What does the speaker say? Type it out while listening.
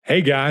Hey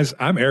guys,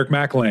 I'm Eric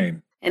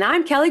McLean. And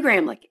I'm Kelly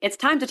Gramlich. It's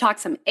time to talk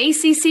some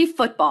ACC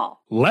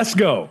football. Let's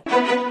go.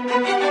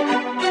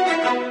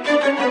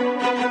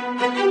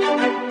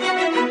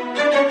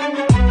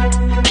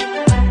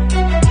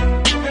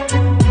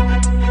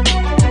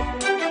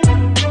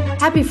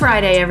 Happy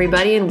Friday,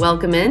 everybody, and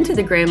welcome into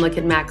the Gramlich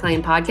and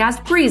McLean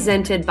podcast,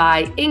 presented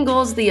by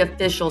Ingles, the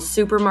official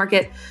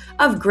supermarket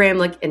of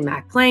Gramlich and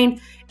McLean.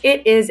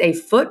 It is a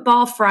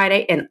football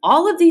Friday, and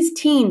all of these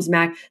teams,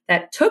 Mac,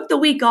 that took the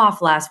week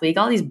off last week,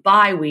 all these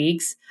bye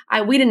weeks,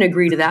 we didn't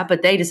agree to that,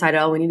 but they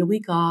decided, we need a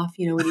week off,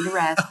 we need to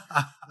rest.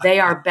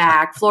 They are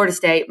back. Florida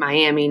State,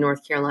 Miami,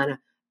 North Carolina,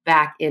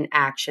 back in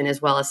action,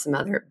 as well as some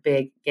other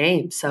big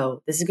games.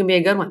 So this is going to be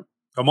a good one.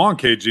 Come on,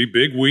 KG.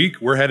 Big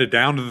week. We're headed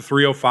down to the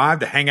 305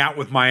 to hang out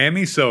with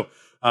Miami. So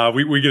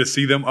we get to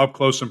see them up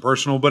close and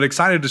personal, but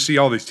excited to see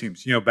all these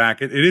teams,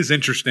 back. It is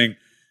interesting,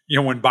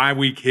 when bye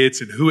week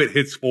hits and who it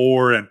hits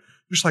for. And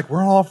just like,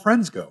 where all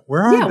friends go?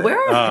 Where are they? Where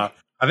are they?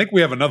 I think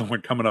we have another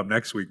one coming up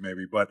next week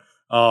maybe, but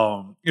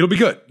it'll be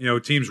good.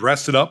 Teams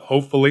rested up,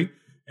 hopefully,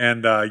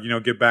 and,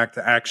 get back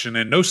to action.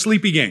 And no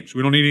sleepy games.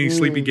 We don't need any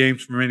sleepy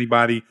games from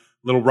anybody. A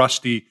little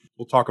rusty.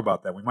 We'll talk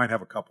about that. We might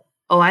have a couple.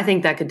 Oh, I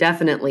think that could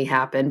definitely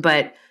happen.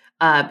 But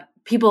some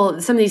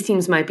of these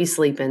teams might be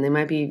sleeping. They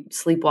might be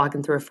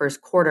sleepwalking through a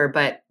first quarter,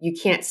 but you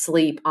can't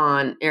sleep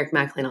on Eric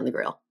McLean on the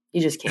grill.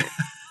 You just can't.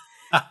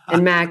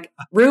 And Mac,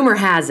 rumor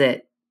has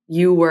it,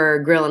 you were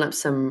grilling up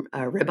some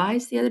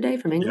ribeyes the other day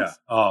from Ingles?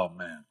 Yeah. Oh,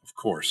 man. Of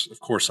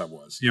course I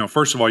was.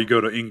 First of all, you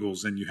go to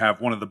Ingles and you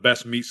have one of the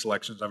best meat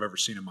selections I've ever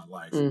seen in my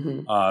life.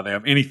 Mm-hmm. They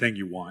have anything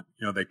you want.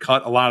 They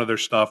cut a lot of their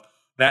stuff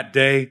that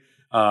day.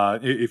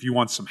 If you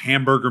want some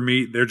hamburger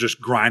meat, they're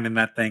just grinding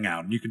that thing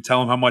out. And you can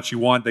tell them how much you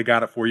want. They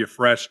got it for you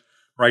fresh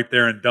right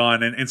there and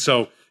done. And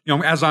so,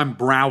 as I'm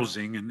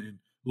browsing and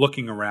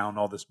looking around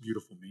all this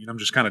beautiful meat, I'm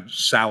just kind of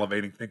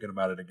salivating thinking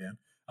about it again.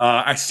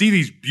 I see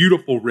these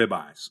beautiful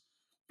ribeyes.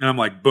 And I'm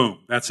like, boom,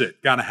 that's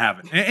it. Got to have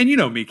it. And you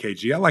know me,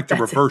 KG. I like to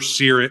reverse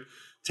sear it.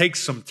 Take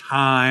some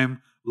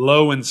time,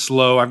 low and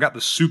slow. I've got the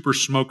super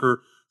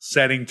smoker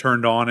setting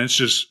turned on. And it's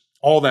just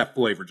all that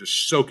flavor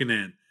just soaking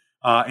in.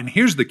 And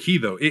here's the key,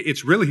 though.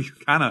 It's really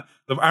kind of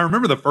 – I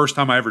remember the first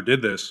time I ever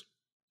did this,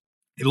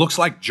 it looks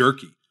like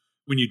jerky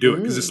when you do it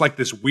because it's like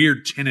this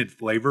weird tinted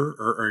flavor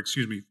or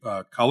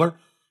color.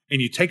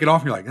 And you take it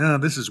off and you're like, oh,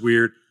 this is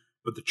weird.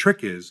 But the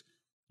trick is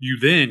you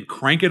then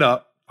crank it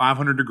up.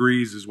 500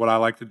 degrees is what I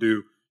like to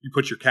do. You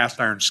put your cast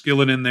iron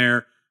skillet in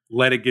there,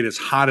 let it get as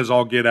hot as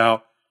all get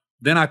out.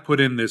 Then I put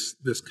in this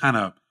kind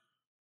of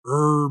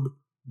herb,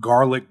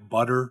 garlic,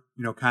 butter,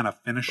 kind of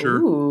finisher.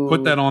 Ooh.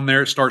 Put that on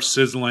there. It starts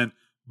sizzling.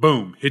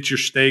 Boom, hit your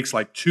steaks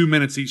like 2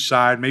 minutes each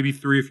side, maybe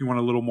 3 if you want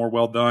a little more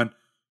well done.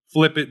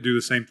 Flip it, do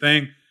the same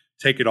thing,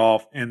 take it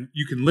off, and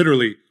you can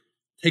literally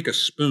take a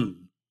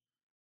spoon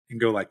and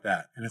go like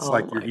that. And it's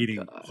like you're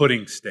eating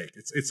pudding steak.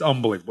 It's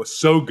unbelievable. It's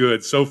so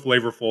good, so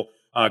flavorful.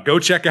 Go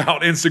check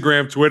out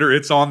Instagram, Twitter.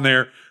 It's on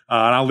there,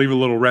 and I'll leave a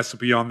little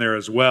recipe on there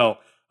as well.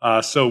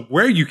 So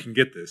where you can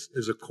get this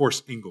is, of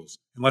course, Ingles.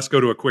 And let's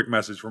go to a quick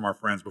message from our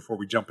friends before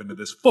we jump into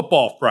this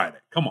Football Friday.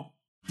 Come on.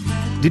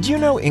 Did you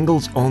know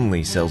Ingles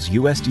only sells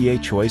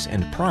USDA choice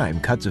and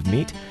prime cuts of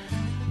meat?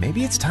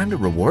 Maybe it's time to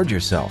reward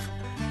yourself.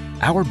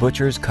 Our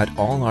butchers cut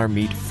all our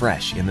meat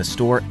fresh in the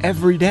store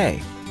every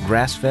day.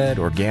 Grass-fed,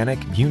 organic,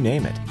 you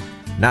name it.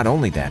 Not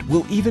only that,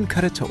 we'll even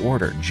cut it to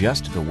order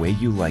just the way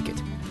you like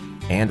it.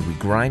 And we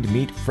grind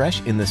meat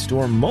fresh in the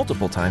store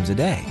multiple times a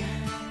day.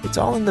 It's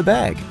all in the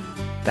bag.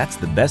 That's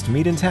the best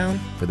meat in town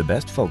for the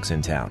best folks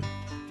in town.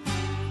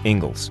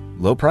 Ingles.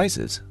 Low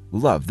prices.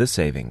 Love the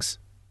savings.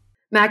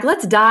 Mac,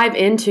 let's dive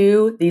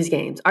into these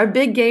games. Our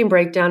big game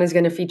breakdown is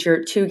going to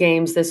feature 2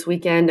 games this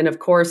weekend. And of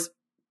course,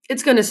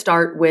 it's going to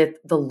start with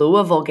the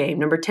Louisville game.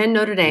 Number 10,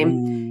 Notre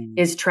Dame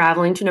is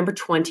traveling to number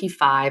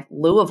 25,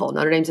 Louisville.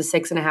 Notre Dame's a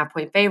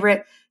 6.5-point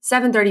favorite,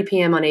 7:30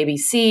 p.m. on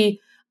ABC.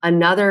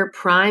 Another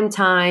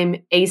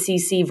primetime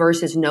ACC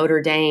versus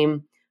Notre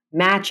Dame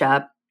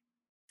matchup.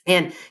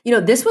 And,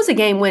 this was a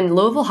game when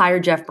Louisville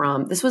hired Jeff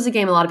Brom. This was a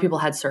game a lot of people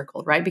had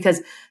circled, right?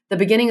 Because the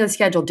beginning of the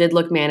schedule did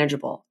look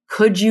manageable.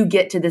 Could you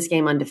get to this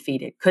game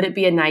undefeated? Could it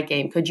be a night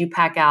game? Could you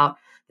pack out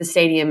the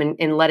stadium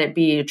and let it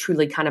be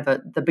truly kind of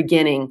the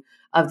beginning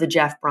of the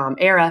Jeff Brom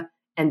era?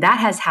 And that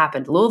has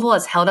happened. Louisville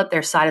has held up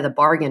their side of the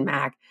bargain,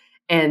 Mac.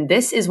 And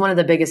this is one of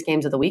the biggest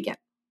games of the weekend.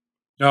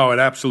 No, it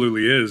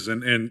absolutely is.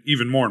 And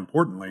even more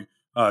importantly,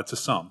 to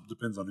some,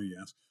 depends on who you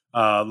ask.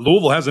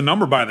 Louisville has a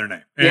number by their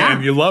name,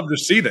 and you love to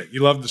see that.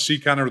 You love to see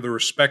kind of the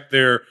respect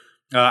there.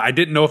 I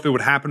didn't know if it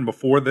would happen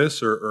before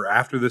this or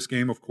after this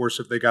game, of course,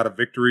 if they got a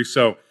victory.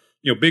 So,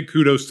 big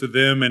kudos to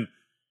them. And,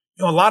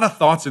 a lot of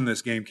thoughts in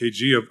this game,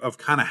 KG, of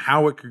kind of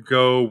how it could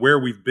go, where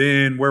we've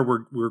been, where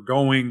we're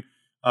going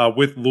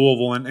with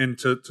Louisville. And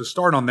to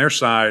start on their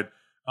side,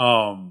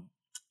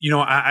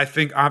 I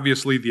think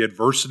obviously the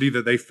adversity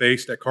that they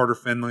faced at Carter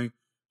Finley,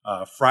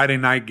 Friday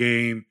night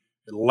game,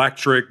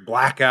 electric,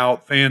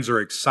 blackout, fans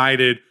are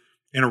excited,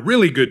 and a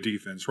really good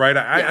defense, right?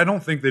 I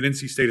don't think that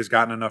NC State has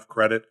gotten enough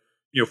credit,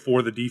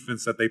 for the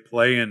defense that they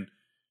play, and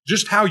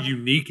just how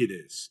unique it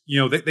is.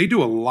 They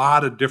do a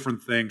lot of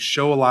different things,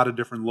 show a lot of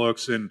different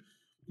looks. And,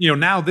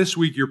 now this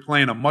week you're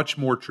playing a much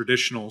more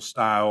traditional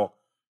style,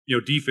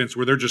 defense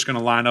where they're just going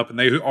to line up and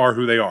they are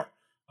who they are.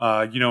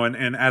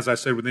 And as I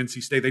said with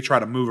NC State, they try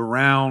to move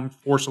around,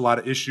 force a lot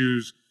of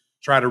issues,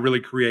 try to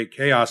really create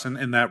chaos.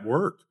 And that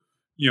worked,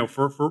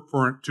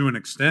 for to an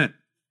extent.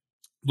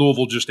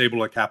 Louisville just able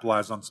to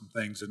capitalize on some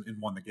things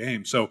and won the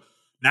game. So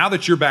now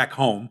that you're back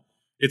home,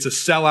 it's a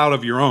sellout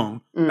of your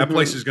own. Mm-hmm. That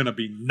place is going to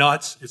be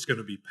nuts. It's going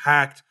to be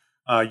packed.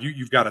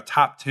 You've got a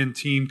top 10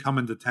 team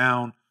coming to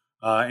town,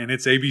 and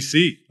it's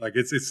ABC. Like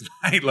it's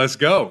night. Let's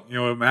go.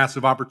 A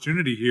massive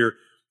opportunity here.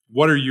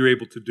 What are you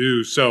able to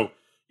do? So,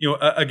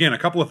 again, a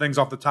couple of things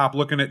off the top.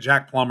 Looking at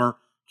Jack Plummer,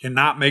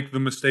 cannot make the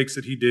mistakes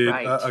that he did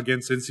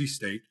against NC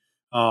State.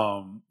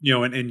 And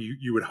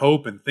you would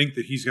hope and think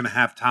that he's going to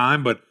have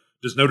time, but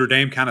does Notre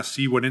Dame kind of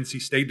see what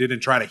NC State did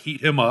and try to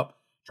heat him up?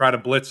 Try to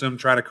blitz him,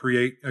 try to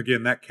create,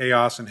 again, that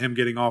chaos and him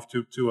getting off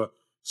to a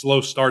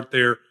slow start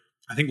there.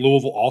 I think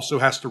Louisville also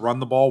has to run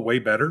the ball way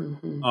better.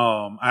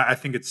 Mm-hmm. I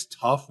think it's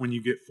tough when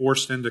you get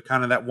forced into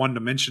kind of that one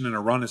dimension and a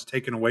run is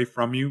taken away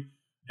from you.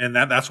 And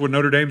that's what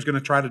Notre Dame's going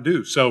to try to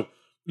do. So,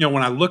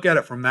 when I look at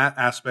it from that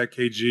aspect,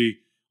 KG,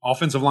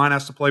 offensive line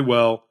has to play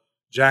well.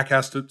 Jack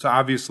has to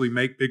obviously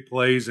make big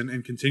plays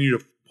and continue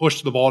to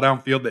push the ball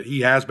downfield that he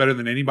has better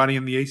than anybody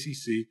in the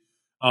ACC.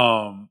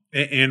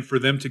 And for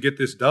them to get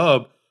this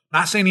dub,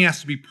 not saying he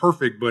has to be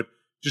perfect, but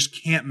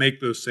just can't make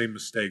those same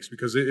mistakes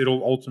because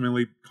it'll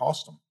ultimately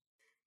cost him.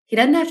 He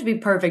doesn't have to be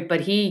perfect,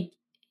 but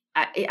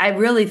I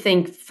really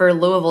think for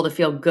Louisville to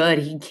feel good,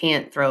 he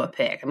can't throw a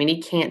pick. I mean,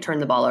 he can't turn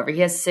the ball over.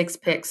 He has 6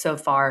 picks so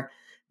far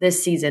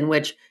this season,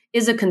 which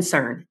is a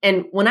concern.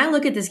 And when I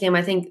look at this game,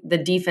 I think the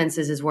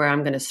defenses is where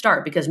I'm going to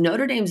start because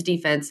Notre Dame's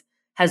defense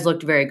has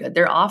looked very good.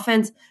 Their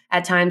offense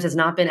at times has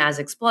not been as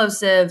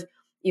explosive,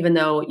 even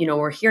though,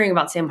 we're hearing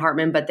about Sam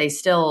Hartman, but they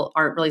still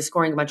aren't really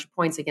scoring a bunch of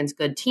points against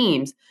good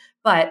teams.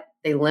 But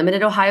they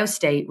limited Ohio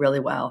State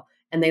really well,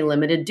 and they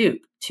limited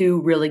Duke,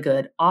 2 really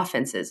good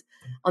offenses.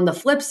 On the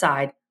flip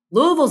side,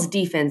 Louisville's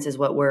defense is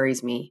what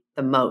worries me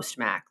the most,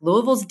 Mac.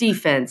 Louisville's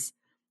defense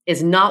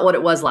is not what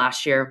it was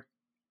last year,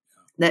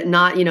 that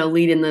not,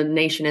 leading the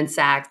nation in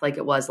sacks like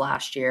it was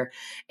last year.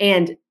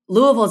 And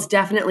Louisville's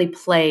definitely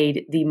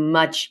played the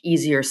much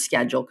easier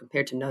schedule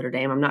compared to Notre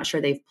Dame. I'm not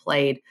sure they've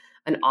played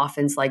an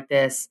offense like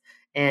this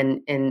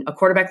and a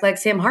quarterback like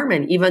Sam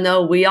Hartman, even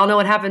though we all know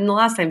what happened the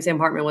last time Sam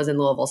Hartman was in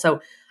Louisville.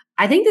 So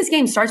I think this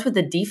game starts with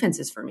the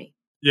defenses for me.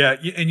 Yeah,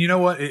 and you know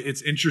what?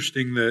 It's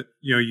interesting that,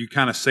 you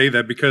kind of say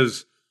that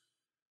because,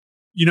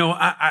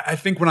 I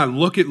think when I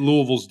look at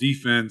Louisville's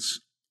defense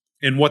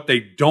and what they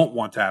don't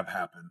want to have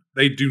happen,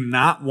 they do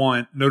not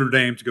want Notre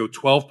Dame to go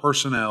 12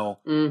 personnel,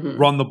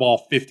 run the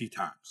ball 50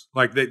 times.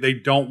 Like they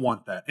don't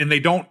want that. And they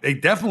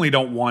definitely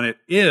don't want it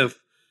if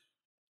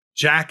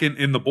Jack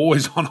and the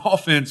boys on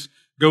offense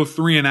go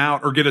 3 and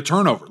out or get a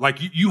turnover. Like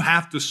you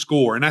have to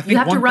score. And I think you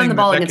have to run the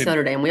ball against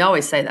Notre Dame. We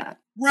always say that.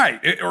 Right.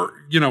 Or,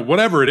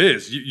 whatever it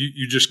is,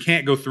 you just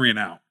can't go 3 and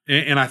out.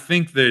 And I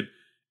think that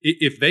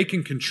if they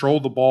can control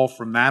the ball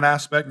from that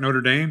aspect,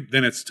 Notre Dame,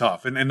 then it's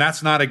tough. And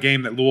that's not a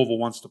game that Louisville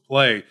wants to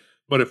play.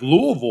 But if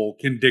Louisville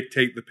can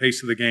dictate the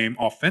pace of the game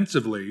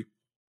offensively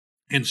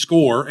and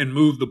score and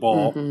move the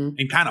ball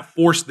and kind of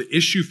force the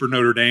issue for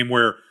Notre Dame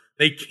where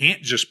they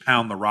can't just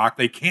pound the rock.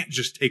 They can't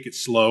just take it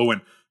slow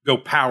and go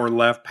power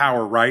left,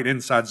 power right,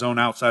 inside zone,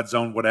 outside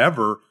zone,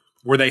 whatever,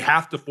 where they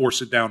have to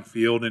force it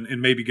downfield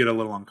and maybe get a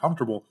little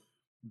uncomfortable.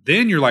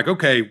 Then you're like,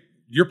 okay,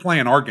 you're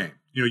playing our game.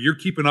 You're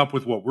keeping up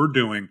with what we're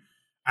doing.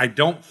 I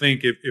don't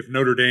think if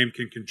Notre Dame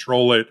can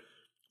control it,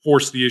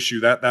 force the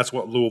issue, that's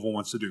what Louisville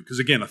wants to do. Because,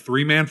 again, a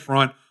 3-man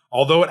front,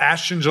 although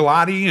Ashton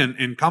Gelati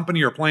and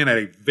company are playing at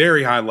a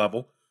very high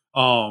level,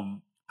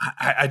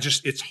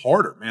 it's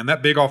harder, man.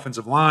 That big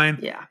offensive line,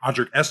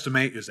 Audric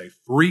Estime is a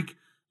freak,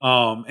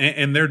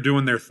 and they're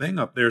doing their thing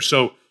up there.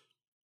 So,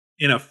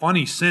 in a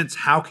funny sense,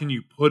 how can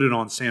you put it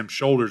on Sam's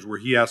shoulders where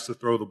he has to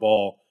throw the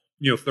ball,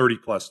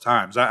 30-plus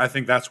times? I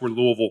think that's where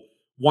Louisville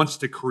wants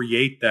to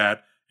create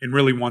that and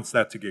really wants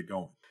that to get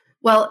going.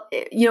 Well,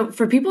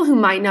 for people who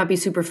might not be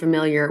super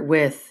familiar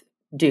with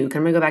Duke,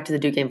 I'm going to go back to the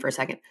Duke game for a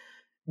second.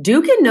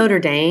 Duke and Notre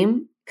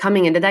Dame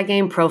coming into that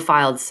game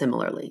profiled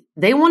similarly.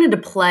 They wanted to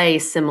play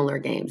similar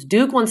games.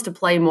 Duke wants to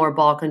play more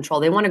ball control.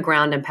 They want to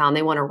ground and pound.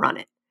 They want to run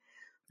it.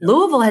 Yep.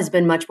 Louisville has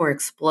been much more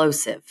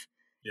explosive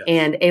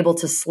and able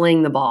to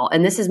sling the ball.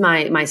 And this is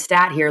my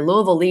stat here.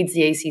 Louisville leads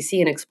the ACC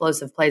in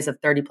explosive plays of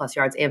 30-plus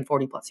yards and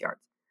 40-plus yards.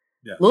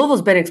 Yeah.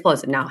 Louisville's been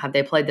explosive. Now, have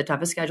they played the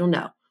toughest schedule?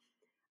 No.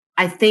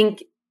 I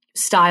think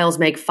styles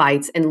make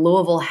fights, and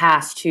Louisville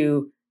has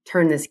to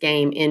turn this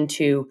game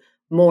into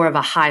more of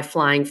a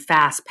high-flying,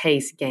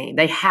 fast-paced game.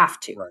 They have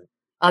to. Right.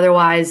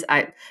 Otherwise,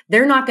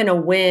 they're not going to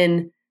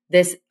win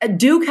this.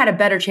 Duke had a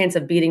better chance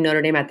of beating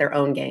Notre Dame at their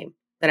own game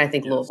than I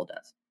think Louisville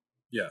does.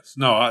 Yes.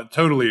 No, I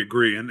totally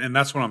agree. And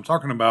that's what I'm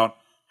talking about.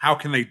 How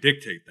can they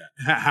dictate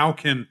that? How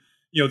can,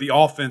 the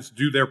offense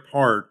do their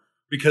part?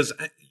 Because,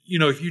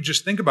 if you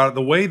just think about it,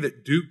 the way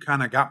that Duke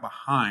kind of got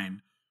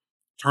behind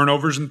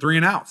turnovers and 3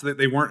 and outs.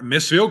 They weren't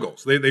missed field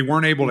goals. They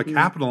weren't able to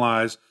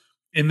capitalize.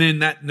 And then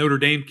that Notre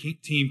Dame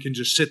team can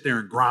just sit there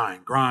and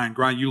grind.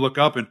 You look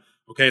up and,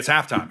 okay, it's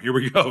halftime. Here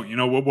we go.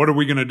 What are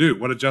we going to do?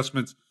 What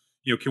adjustments,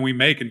 can we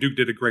make? And Duke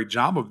did a great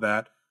job of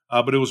that.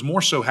 But it was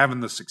more so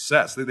having the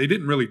success. They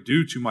didn't really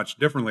do too much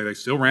differently. They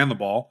still ran the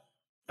ball,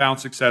 found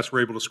success,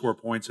 were able to score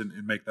points and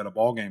make that a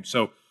ball game.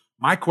 So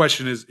my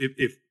question is,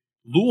 if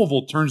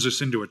Louisville turns this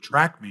into a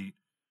track meet,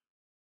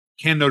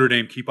 can Notre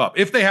Dame keep up?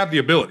 If they have the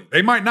ability.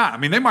 They might not. I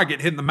mean, they might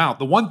get hit in the mouth.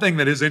 The one thing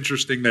that is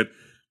interesting that,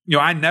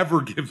 I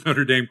never give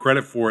Notre Dame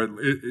credit for, at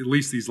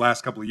least these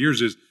last couple of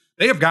years, is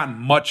they have gotten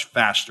much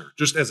faster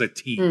just as a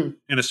team,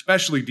 and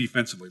especially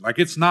defensively. Like,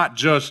 it's not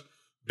just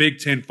Big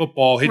Ten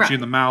football, hit you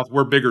in the mouth,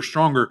 we're bigger,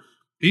 stronger.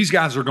 These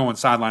guys are going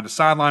sideline to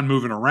sideline,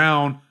 moving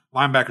around.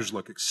 Linebackers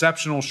look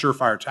exceptional,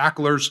 surefire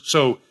tacklers.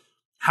 So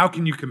how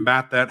can you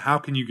combat that? How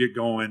can you get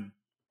going?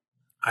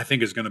 I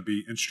think is going to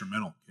be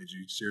instrumental,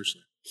 KG,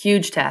 seriously.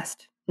 Huge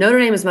test. Notre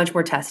Dame is much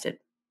more tested.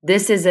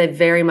 This is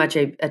very much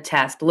a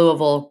test.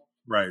 Louisville,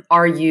 right?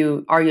 Are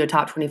you a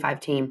top 25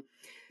 team?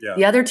 Yeah.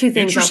 The other two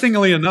things.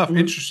 Interestingly enough,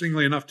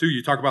 too,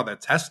 you talk about that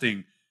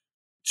testing.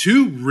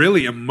 2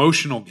 really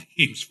emotional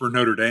games for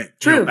Notre Dame.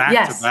 True.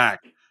 Back to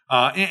back.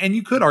 And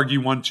you could argue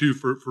 1-2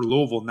 for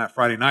Louisville in that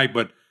Friday night,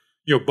 but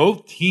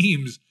both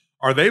teams,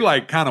 are they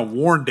like kind of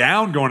worn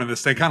down going into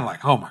this thing? Kind of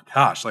like, oh my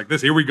gosh, like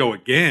this, here we go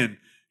again,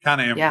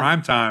 kind of in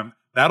prime time.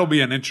 That'll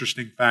be an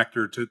interesting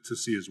factor to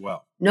see as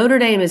well. Notre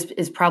Dame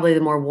is probably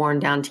the more worn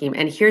down team.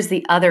 And here's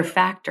the other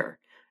factor.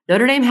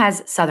 Notre Dame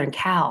has Southern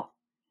Cal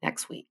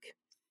next week.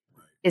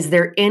 Right. Is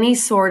there any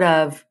sort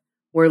of,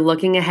 we're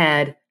looking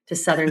ahead to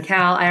Southern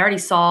Cal? I already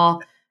saw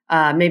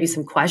maybe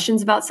some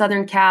questions about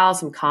Southern Cal,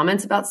 some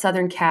comments about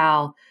Southern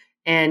Cal.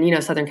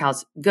 And, Southern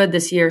Cal's good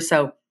this year.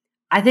 So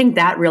I think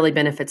that really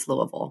benefits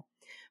Louisville.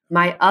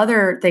 My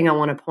other thing I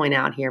want to point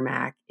out here,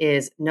 Mac,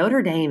 is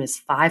Notre Dame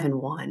is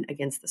 5-1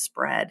 against the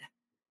spread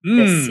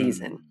this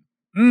season.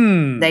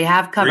 They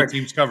have covered. Great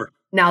teams cover.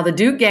 Now, the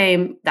Duke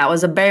game, that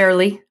was a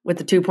barely with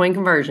the 2-point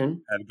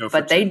conversion,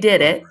 but they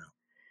did it.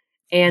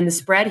 And the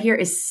spread here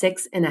is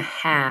 6.5.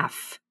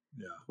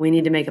 Yeah. We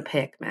need to make a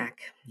pick, Mac.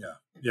 Yeah.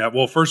 Yeah.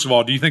 Well, first of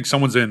all, do you think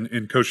someone's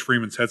in Coach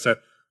Freeman's headset?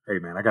 Hey,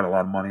 man, I got a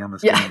lot of money on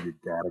this game. You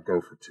got to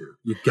go for 2.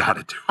 You got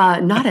to do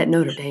it. Not at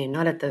Notre Dame,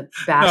 not at the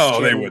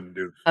bastion they wouldn't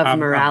do of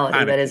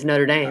morality that is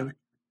Notre Dame.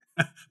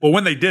 Well,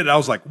 when they did, I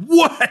was like,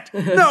 what?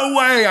 No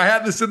way. I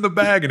had this in the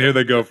bag, and here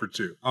they go for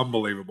 2.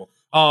 Unbelievable.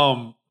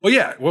 Well,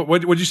 yeah.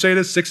 What'd you say it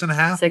is? 6.5?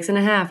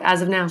 6.5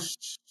 as of now,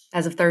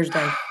 as of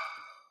Thursday.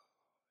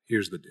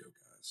 Here's the deal,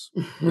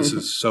 guys. This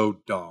is so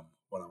dumb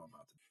what I'm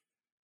about to do.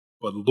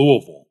 But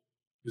Louisville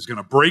is going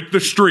to break the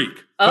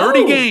streak.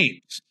 30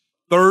 games.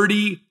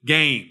 30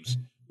 games,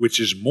 which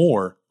is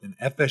more than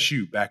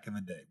FSU back in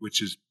the day,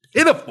 which is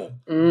pitiful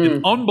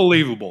and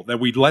unbelievable that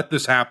we let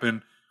this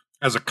happen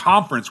as a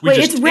conference.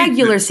 It's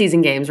regular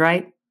season games,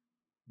 right?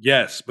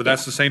 Yes, but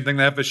that's the same thing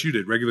that FSU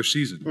did, regular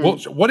season. Well,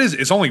 what is it?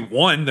 It's only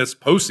one that's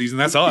postseason.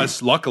 That's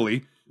us,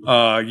 luckily,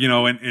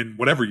 in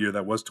whatever year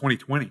that was,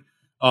 2020.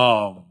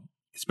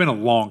 It's been a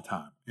long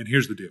time. And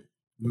here's the deal.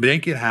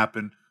 Make it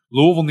happen.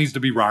 Louisville needs to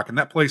be rocking.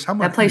 That place,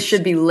 that place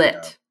should be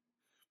lit.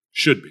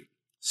 Should be.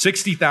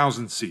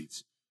 60,000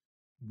 seats.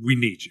 We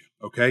need you,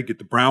 okay? Get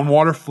the brown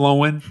water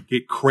flowing.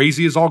 Get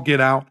crazy as all get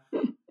out.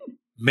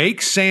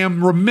 Make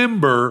Sam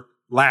remember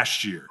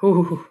last year.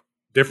 Ooh.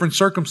 Different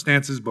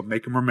circumstances, but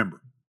make him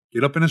remember.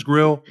 Get up in his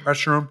grill,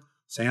 pressure him.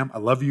 Sam, I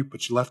love you,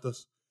 but you left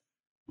us.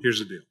 Here's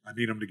the deal. I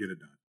need him to get it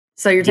done.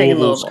 So you're taking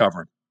Louisville's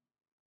covering.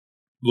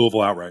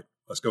 Louisville outright.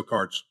 Let's go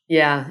Cards.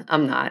 Yeah,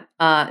 I'm not.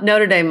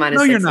 Notre Dame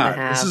minus 6.5. No, you're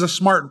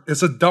not.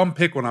 It's a dumb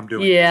pick when I'm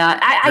doing it. Yeah,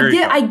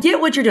 I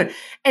get what you're doing.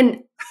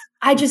 And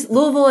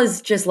Louisville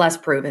is just less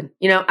proven.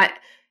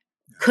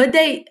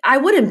 I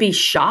wouldn't be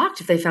shocked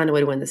if they found a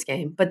way to win this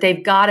game, but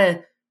they've got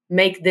to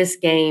make this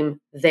game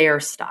their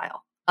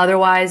style.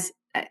 Otherwise,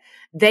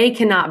 they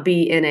cannot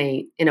be in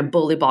a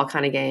bully ball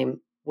kind of game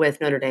with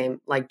Notre Dame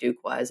like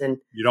Duke was. And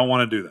you don't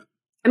want to do that.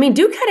 I mean,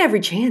 Duke had every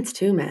chance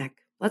too, Mac.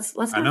 Let's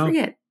not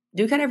forget.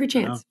 Duke had every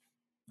chance.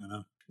 I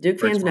know. Duke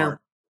fans know.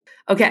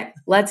 Okay,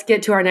 let's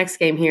get to our next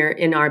game here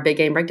in our big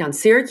game breakdown.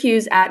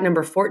 Syracuse at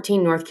number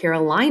 14, North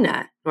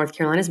Carolina. North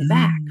Carolina's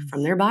back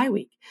from their bye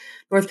week.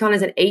 North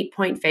Carolina's an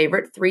 8-point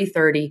favorite,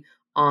 3:30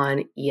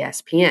 on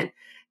ESPN.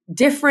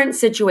 Different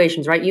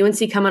situations, right?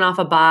 UNC coming off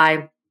a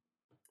bye.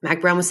 Mac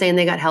Brown was saying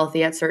they got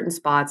healthy at certain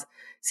spots.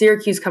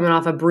 Syracuse coming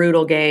off a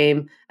brutal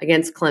game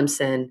against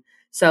Clemson.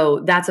 So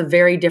that's a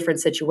very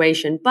different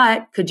situation.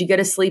 But could you get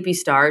a sleepy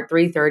start?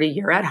 3:30,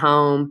 you're at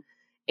home.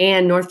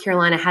 And North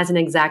Carolina hasn't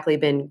exactly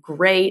been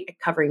great at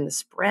covering the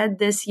spread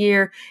this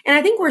year. And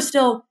I think we're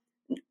still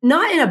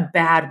not in a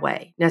bad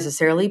way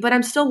necessarily, but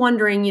I'm still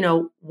wondering,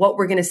 what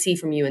we're going to see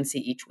from UNC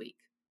each week.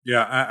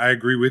 Yeah, I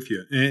agree with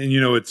you. And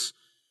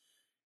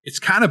it's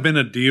kind of been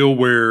a deal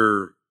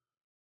where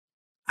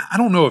I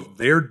don't know if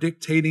they're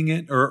dictating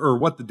it or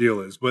what the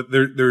deal is, but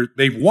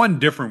they've won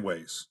different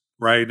ways,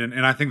 right?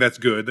 And I think that's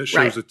good. That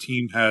shows a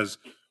team has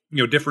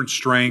different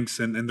strengths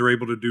and they're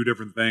able to do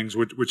different things,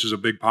 which is a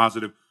big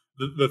positive.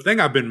 The thing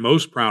I've been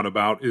most proud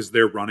about is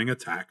their running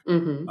attack.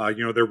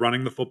 Mm-hmm. They're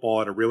running the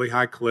football at a really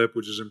high clip,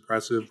 which is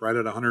impressive, right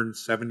at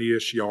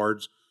 170-ish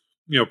yards,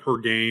 per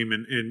game.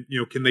 And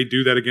can they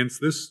do that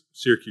against this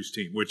Syracuse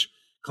team, which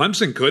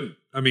Clemson couldn't?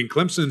 I mean,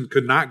 Clemson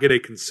could not get a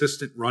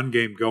consistent run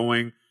game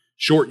going.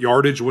 Short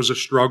yardage was a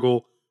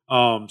struggle.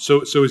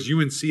 So is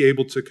UNC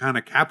able to kind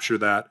of capture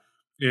that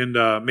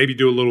and maybe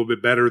do a little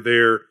bit better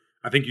there?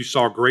 I think you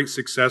saw great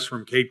success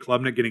from Cade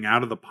Klubnik getting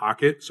out of the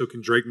pocket. So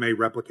can Drake May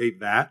replicate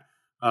that?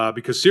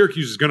 Because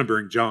Syracuse is going to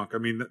bring junk. I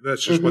mean,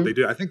 that's just what they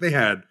did. I think they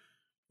had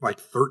like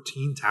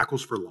 13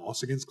 tackles for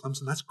loss against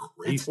Clemson. That's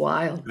crazy. That's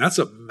wild. And that's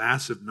a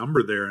massive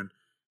number there. And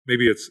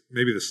maybe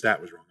the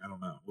stat was wrong. I don't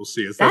know. We'll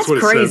see. That's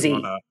what crazy. It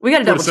says on, we got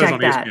to double check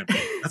that.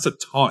 That's a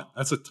ton.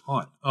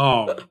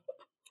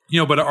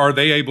 But are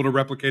they able to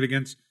replicate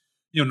against,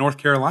 North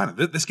Carolina?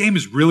 This game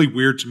is really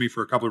weird to me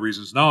for a couple of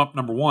reasons.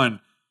 Number one,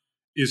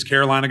 is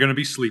Carolina going to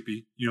be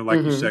sleepy?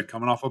 Like you said,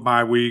 coming off a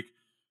bye week,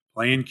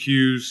 playing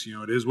Q's,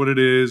 it is what it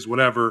is,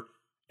 whatever.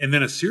 And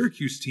then a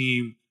Syracuse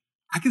team,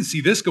 I can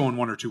see this going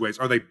one or two ways.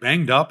 Are they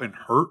banged up and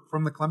hurt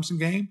from the Clemson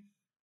game?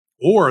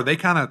 Or are they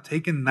kind of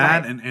taking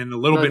that and a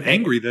little bit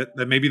angry that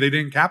maybe they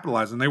didn't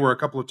capitalize and they were a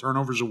couple of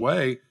turnovers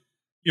away,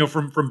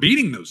 from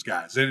beating those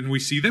guys. And we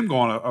see them go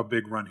on a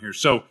big run here.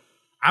 So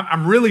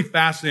I'm really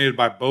fascinated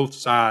by both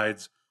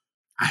sides.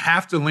 I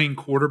have to lean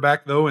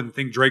quarterback, though, and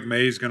think Drake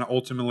May is going to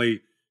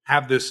ultimately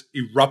have this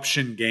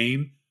eruption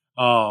game.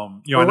 I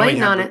know he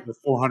had the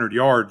 400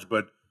 yards,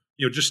 but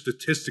just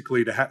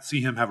statistically to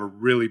see him have a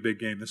really big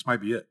game, this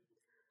might be it.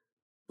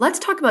 Let's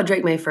talk about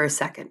Drake May for a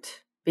second,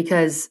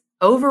 because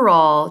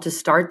overall, to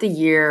start the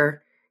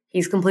year,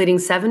 he's completing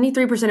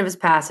 73% of his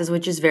passes,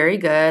 which is very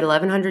good,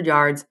 1,100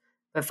 yards,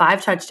 but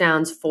 5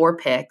 touchdowns, 4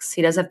 picks.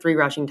 He does have 3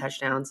 rushing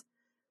touchdowns.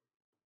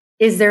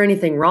 Is there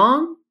anything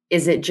wrong?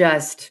 Is it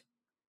just,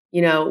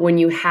 when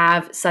you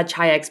have such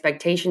high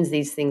expectations,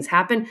 these things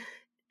happen?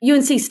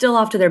 UNC still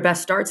off to their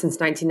best start since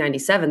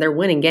 1997. They're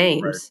winning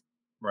games.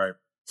 Right.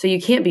 So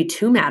you can't be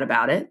too mad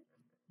about it.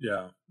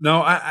 Yeah.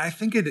 No, I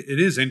think it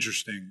is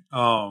interesting.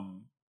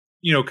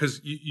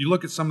 Because you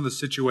look at some of the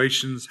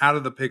situations, how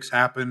did the picks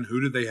happen? Who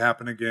did they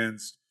happen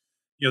against?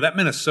 That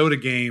Minnesota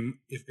game,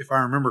 if I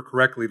remember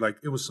correctly, like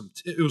it was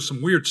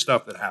some weird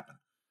stuff that happened.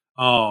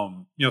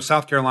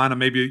 South Carolina,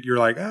 maybe you're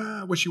like,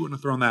 I wish you wouldn't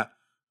have thrown that.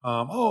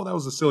 That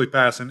was a silly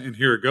pass, and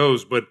here it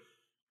goes. But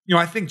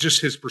I think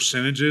just his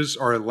percentages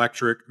are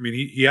electric. I mean,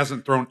 he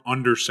hasn't thrown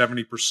under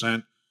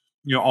 70%,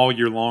 all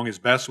year long. His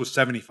best was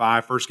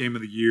 75, first game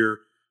of the year.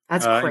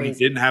 That's crazy. And he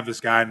didn't have this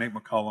guy, Nate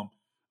McCullum.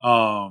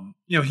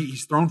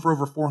 He's thrown for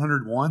over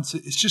 400 once.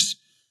 It's just,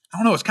 I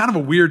don't know. It's kind of a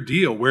weird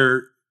deal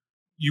where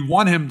you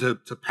want him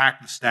to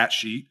pack the stat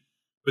sheet,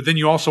 but then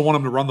you also want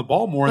him to run the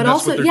ball more, and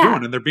that's what they're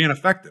doing, and they're being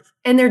effective.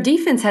 And their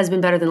defense has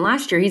been better than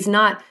last year. He's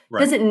not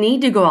doesn't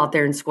need to go out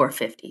there and score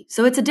 50.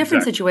 So it's a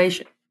different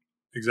situation.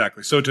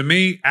 Exactly. So to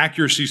me,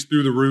 accuracy's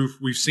through the roof.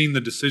 We've seen the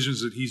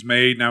decisions that he's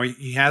made. Now,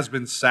 he has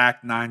been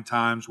sacked 9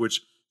 times,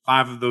 which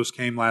 5 of those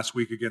came last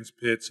week against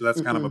Pitt. So that's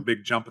kind of a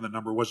big jump, and the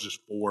number was just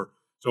 4.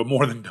 So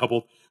more than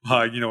doubled,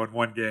 in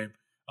one game.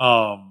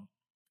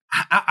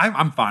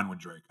 I'm fine with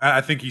Drake.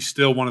 I think he's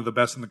still one of the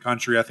best in the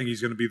country. I think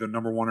he's going to be the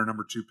number 1 or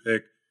number 2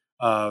 pick.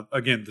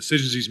 Again,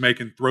 decisions he's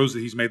making, throws that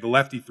he's made. The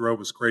lefty throw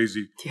was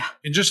crazy. Yeah.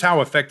 And just how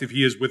effective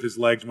he is with his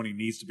legs when he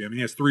needs to be. I mean,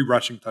 he has 3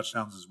 rushing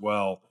touchdowns as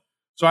well.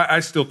 So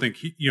I still think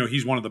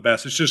he's one of the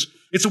best.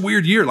 It's a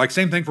weird year. Like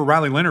same thing for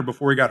Riley Leonard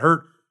before he got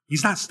hurt.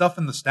 He's not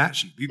stuffing the stat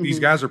sheet. These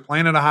guys are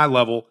playing at a high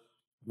level,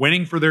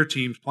 winning for their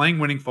teams, playing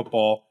winning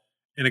football.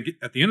 And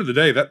at the end of the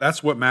day,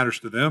 that's what matters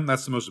to them.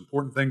 That's the most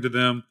important thing to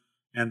them.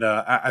 And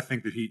I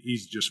think that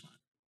he's just fine.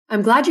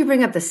 I'm glad you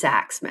bring up the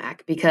sacks,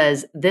 Mac,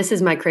 because this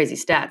is my crazy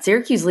stat.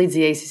 Syracuse leads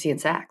the ACC in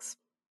sacks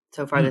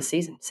so far this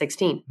season,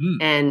 16.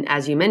 And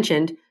as you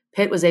mentioned,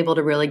 Pitt was able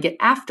to really get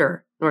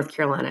after North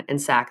Carolina and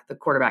sack the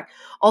quarterback.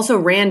 Also,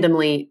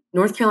 randomly,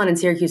 North Carolina and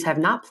Syracuse have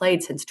not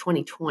played since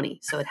 2020.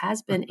 So it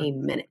has been a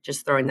minute,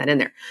 just throwing that in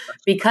there.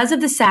 Because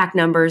of the sack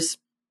numbers,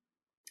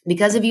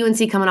 because of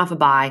UNC coming off a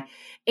bye,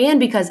 and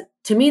because,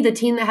 to me, the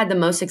team that had the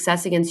most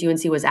success against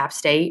UNC was App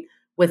State,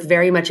 with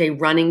very much a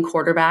running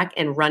quarterback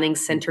and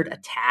running-centered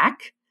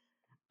attack,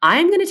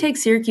 I'm going to take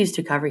Syracuse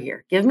to cover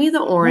here. Give me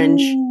the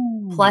orange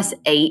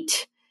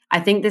 +8. I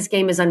think this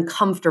game is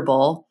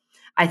uncomfortable.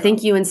 I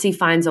think UNC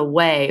finds a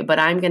way, but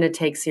I'm going to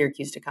take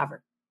Syracuse to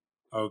cover.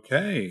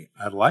 Okay,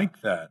 I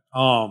like that.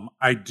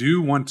 I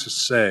do want to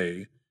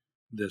say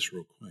this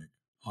real quick.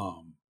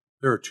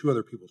 There are 2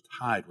 other people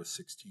tied with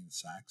 16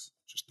 sacks.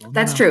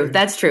 That's true.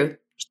 That's true.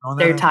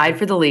 They're tied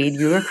for the lead.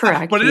 You are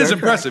correct. But it is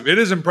impressive. It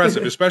is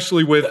impressive,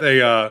 especially with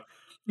a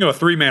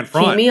 3-man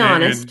front. Keep me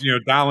honest.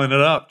 And dialing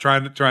it up,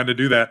 trying to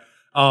do that.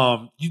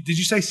 Did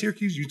you say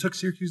Syracuse? You took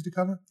Syracuse to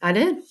cover? I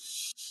did.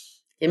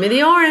 Give me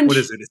the orange. What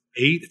is it? It's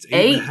 8. It's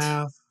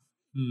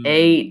 8.5.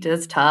 8.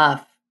 That's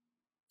tough.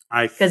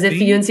 Because if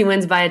UNC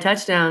wins by a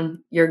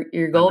touchdown,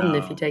 you're golden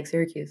if you take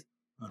Syracuse.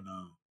 I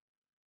know.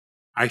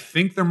 I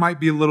think there might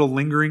be a little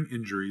lingering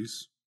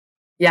injuries.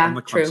 Yeah, on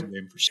the Clemson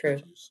game for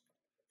Syracuse.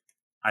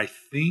 I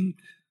think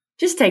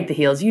Just take the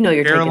heels. You know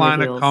you're taking the heels.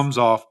 Carolina comes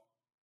off.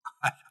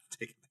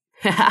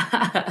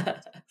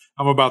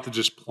 I'm about to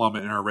just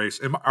plummet in our race.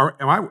 Am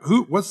I?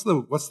 What's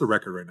the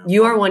record right now?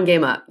 You are 1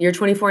 game up. You're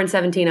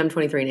 24-17. I'm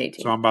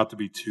 23-18. So I'm about to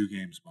be 2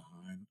 games behind.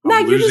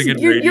 Mac,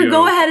 you're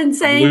go ahead and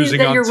saying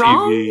that you're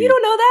wrong. You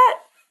don't know that.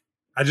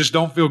 I just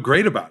don't feel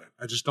great about it.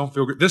 I just don't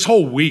feel great. This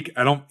whole week,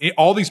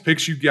 all these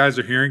picks you guys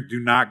are hearing, do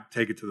not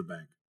take it to the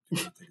bank.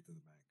 Do not take it to the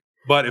bank.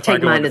 But if I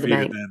go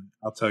undefeated, then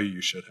I'll tell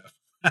you should have.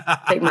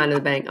 Take mine to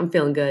the bank. I'm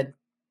feeling good.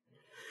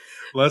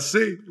 Let's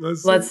see.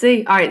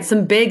 All right,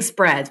 some big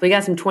spreads. We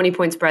got some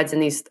 20-point spreads in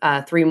these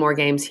 3 more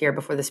games here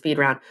before the speed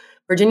round.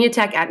 Virginia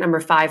Tech at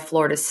number 5,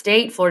 Florida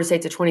State. Florida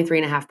State's a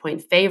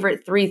 23.5-point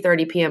favorite,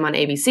 3:30 p.m. on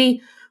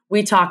ABC.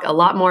 We talk a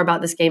lot more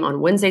about this game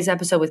on Wednesday's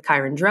episode with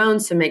Kyron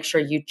Drones, so make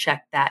sure you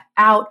check that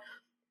out.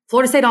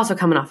 Florida State also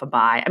coming off a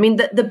bye. I mean,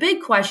 the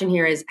big question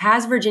here is,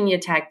 has Virginia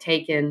Tech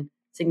taken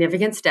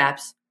significant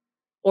steps,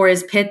 or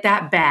is Pitt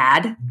that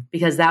bad?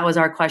 Because that was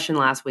our question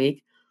last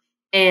week.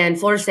 And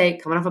Florida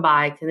State coming off a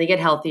bye, can they get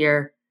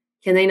healthier?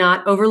 Can they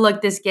not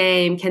overlook this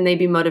game? Can they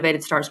be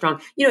motivated to start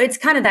strong? It's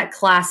kind of that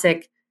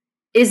classic,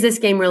 is this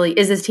team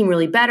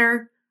really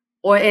better?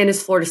 And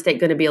is Florida State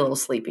going to be a little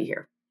sleepy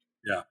here?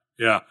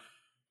 Yeah.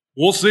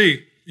 We'll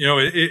see.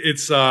 It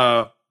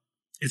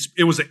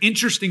was an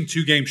interesting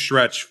 2-game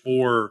stretch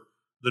for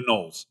the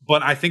Noles,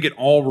 but I think it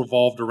all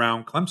revolved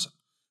around Clemson.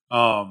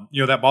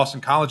 That Boston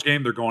College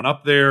game, they're going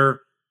up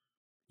there,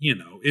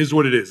 is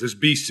what it is. It's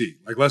BC.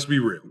 Like, let's be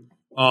real.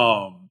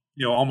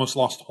 Almost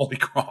lost Holy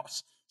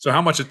Cross. So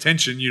how much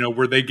attention,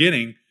 were they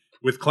getting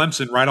with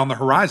Clemson right on the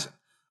horizon?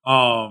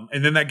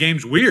 And then that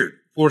game's weird.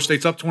 Florida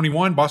State's up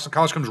 21. Boston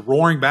College comes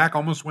roaring back,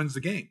 almost wins the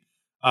game.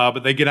 But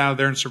they get out of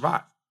there and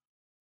survive.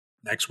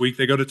 Next week,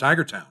 they go to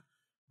Tiger Town.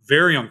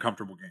 Very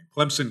uncomfortable game.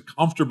 Clemson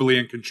comfortably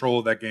in control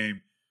of that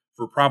game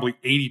for probably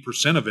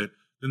 80% of it.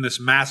 Then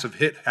this massive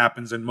hit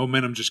happens and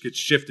momentum just gets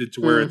shifted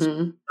to where it's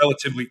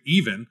relatively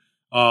even,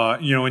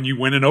 and you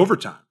win in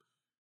overtime.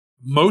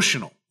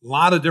 Emotional. A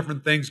lot of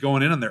different things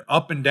going in there.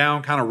 Up and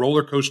down kind of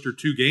roller coaster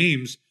 2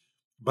 games.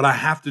 But I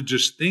have to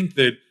just think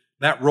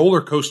that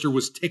roller coaster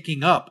was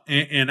ticking up.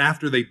 And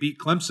after they beat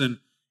Clemson,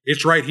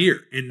 it's right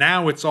here. And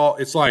now it's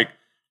like,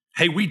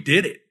 hey, we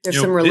did it. There's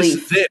some relief.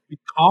 This is it. We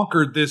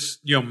conquered this,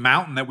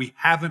 mountain that we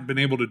haven't been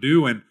able to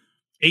do in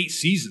 8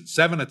 seasons,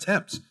 7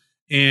 attempts.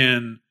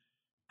 And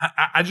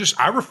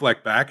I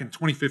reflect back in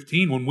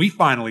 2015 when we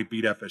finally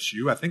beat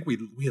FSU. I think we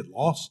had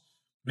lost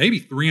maybe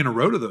 3 in a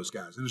row to those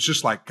guys. And it's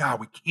just like, God,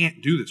 we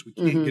can't do this. We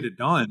can't get it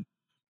done.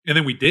 And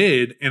then we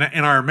did. And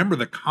I remember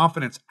the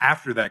confidence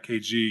after that,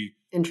 KG,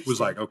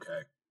 was like,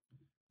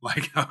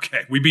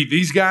 okay, we beat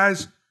these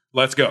guys.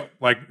 Let's go.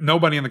 Like,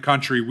 nobody in the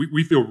country,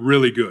 we feel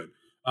really good.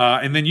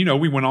 And then,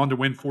 we went on to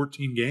win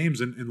 14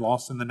 games and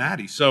lost in the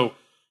Natty. So,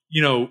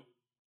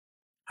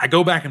 I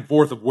go back and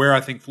forth of where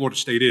I think Florida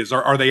State is.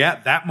 Are they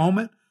at that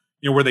moment,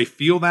 where they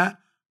feel that?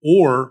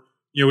 Or,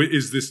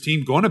 is this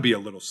team going to be a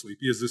little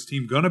sleepy? Is this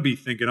team going to be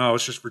thinking, oh,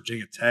 it's just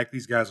Virginia Tech.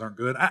 These guys aren't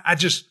good. I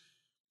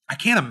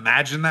can't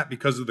imagine that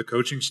because of the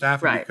coaching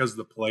staff and because of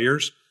the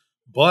players.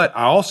 But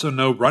I also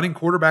know running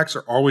quarterbacks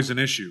are always an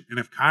issue. And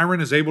if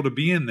Kyron is able to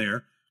be in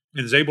there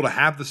and is able to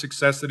have the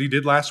success that he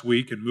did last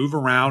week and move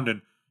around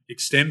and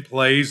extend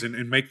plays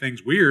and make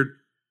things weird,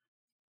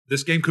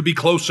 this game could be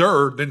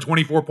closer than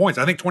 24 points.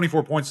 I think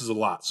 24 points is a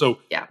lot. So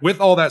with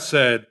all that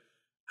said,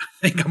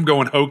 I think I'm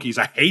going Hokies.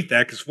 I hate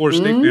that because Florida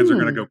State fans are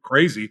going to go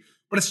crazy.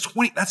 But it's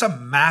 20. That's a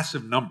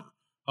massive number.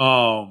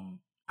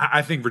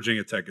 I think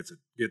Virginia Tech gets.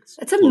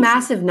 It's a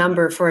massive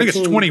number for a team. I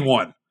think it's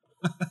 21.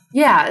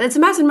 Yeah, it's a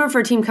massive number for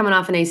a team coming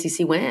off an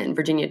ACC win,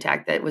 Virginia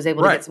Tech, that was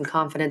able to get some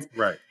confidence.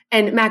 Right.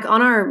 And Mac,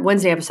 on our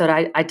Wednesday episode,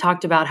 I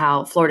talked about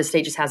how Florida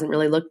State just hasn't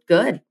really looked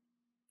good,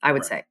 I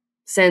would say,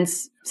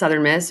 since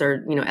Southern Miss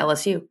or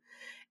LSU.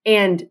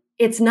 And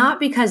it's not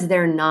because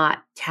they're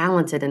not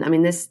talented. And I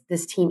mean, this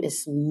team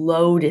is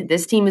loaded.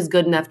 This team is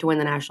good enough to win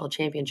the national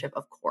championship,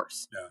 of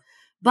course. Yeah.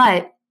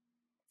 But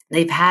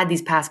they've had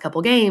these past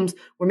couple games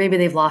where maybe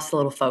they've lost a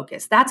little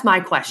focus. That's my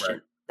question.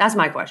 Right. That's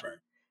my question. Right.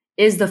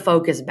 Is the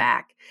focus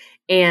back?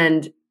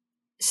 And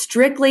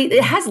strictly,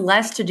 it has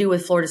less to do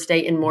with Florida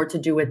State and more to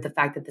do with the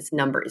fact that this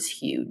number is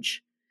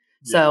huge.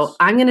 Yes. So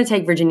I'm going to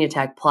take Virginia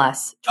Tech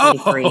plus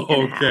 23 and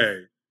a half.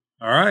 Okay.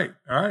 All right.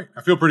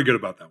 I feel pretty good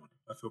about that one.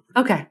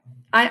 Okay.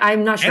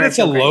 I'm not sure. And it's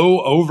a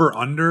low over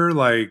under.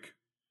 Like,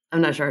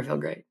 I'm not sure I feel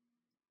great.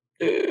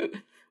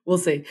 We'll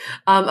see.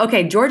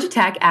 Okay. Georgia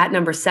Tech at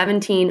number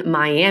 17,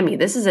 Miami.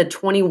 This is a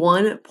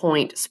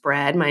 21-point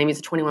spread. Miami's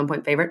a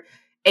 21-point favorite.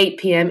 8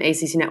 p.m.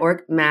 ACC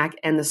Network. Mac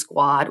and the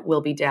squad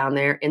will be down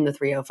there in the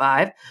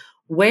 305.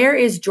 Where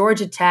is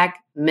Georgia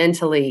Tech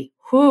mentally?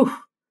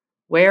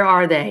 Where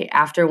are they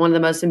after one of the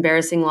most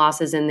embarrassing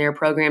losses in their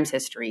program's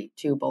history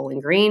to Bowling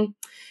Green?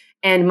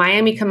 And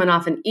Miami coming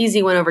off an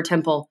easy win over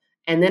Temple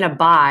and then a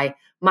bye.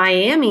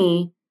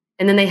 Miami,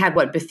 and then they had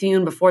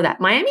Bethune before that.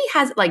 Miami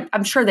has,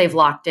 I'm sure they've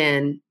locked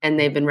in and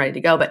they've been ready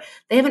to go, but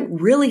they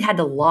haven't really had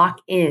to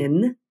lock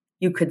in,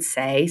 you could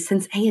say,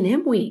 since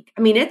A&M week.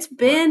 I mean, it's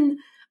been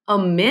a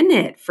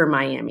minute for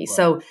Miami. Right.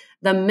 So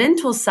the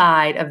mental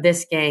side of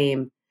this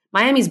game,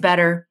 Miami's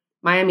better.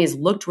 Miami has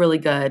looked really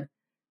good.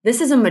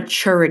 This is a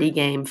maturity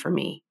game for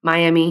me.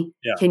 Miami,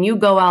 can you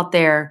go out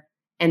there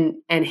and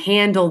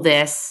handle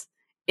this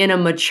in a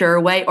mature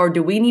way? Or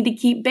do we need to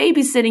keep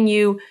babysitting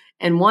you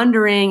and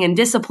wondering and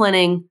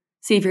disciplining,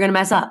 see if you're going to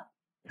mess up?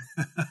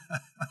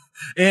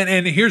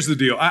 And here's the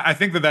deal. I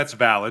think that's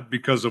valid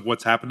because of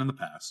what's happened in the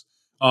past.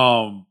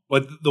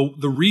 But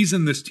the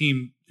reason this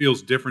team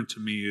feels different to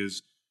me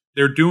is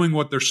they're doing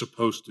what they're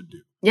supposed to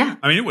do. Yeah.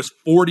 I mean, it was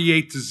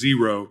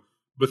 48-0.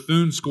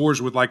 Bethune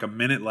scores with like a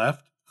minute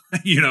left,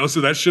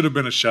 so that should have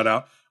been a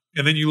shutout.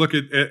 And then you look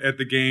at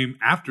the game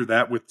after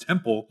that with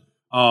Temple.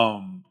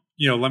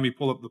 Let me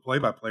pull up the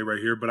play-by-play right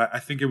here, but I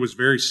think it was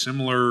very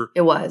similar.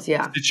 It was,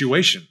 yeah.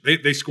 Situation.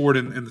 They scored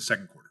in the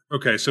second quarter.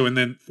 Okay, so and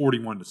then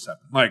 41-7.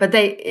 But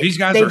these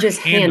guys are just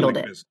handled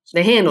it. Business.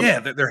 They handled it.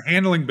 Yeah, they're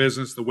handling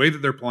business the way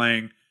that they're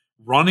playing,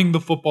 running the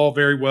football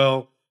very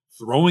well,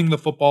 throwing the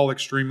football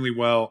extremely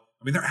well.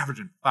 I mean, they're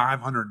averaging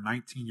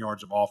 519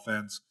 yards of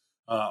offense,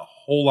 a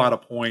whole lot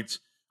of points.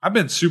 I've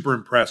been super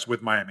impressed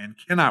with Miami and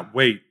cannot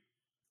wait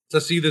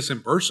to see this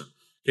in person.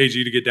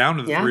 KG, to get down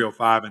to the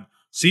 305 and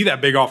see that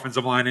big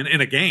offensive line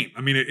in a game.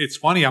 I mean, it's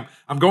funny.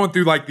 I'm going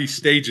through like these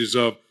stages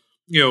of,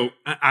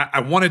 I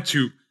wanted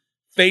to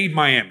fade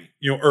Miami,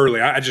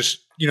 early. I just,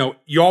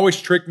 you always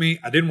trick me.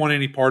 I didn't want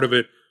any part of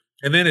it.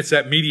 And then it's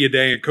that media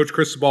day and Coach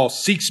Cristobal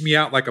seeks me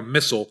out like a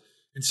missile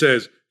and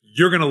says,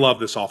 you're going to love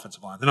this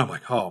offensive line. Then I'm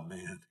like, oh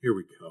man, here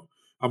we go.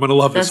 I'm going to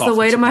love this offensive line. That's the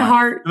way to my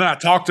heart. And then I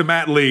talk to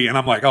Matt Lee and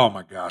I'm like, oh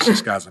my gosh,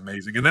 this guy's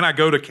amazing. And then I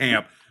go to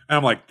camp and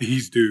I'm like,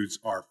 these dudes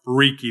are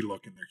freaky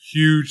looking. They're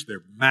huge.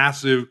 They're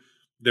massive.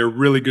 They're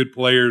really good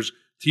players.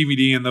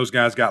 TVD and those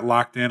guys got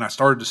locked in. I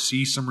started to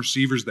see some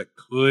receivers that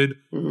could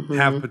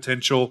have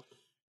potential.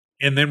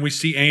 And then we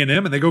see A&M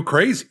and they go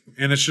crazy.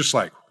 And it's just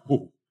like,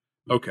 whew,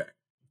 okay.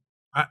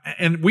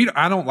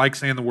 I don't like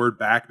saying the word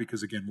back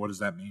because, again, what does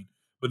that mean?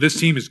 But this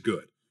team is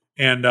good.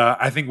 And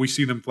I think we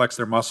see them flex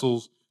their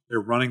muscles. They're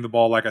running the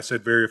ball, like I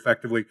said, very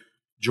effectively.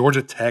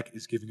 Georgia Tech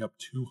is giving up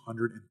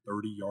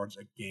 230 yards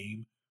a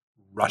game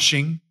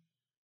rushing.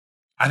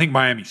 I think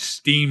Miami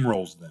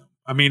steamrolls them.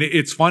 I mean,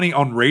 it's funny.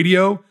 On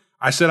radio,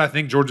 I said I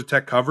think Georgia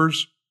Tech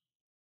covers.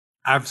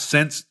 I've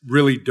since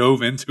really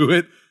dove into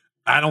it.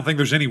 I don't think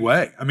there's any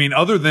way. I mean,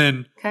 other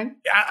than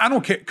I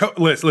don't care.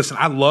 Listen,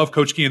 I love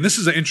Coach Key, and this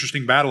is an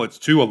interesting battle. It's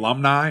two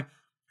alumni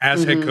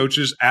as head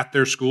coaches at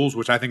their schools,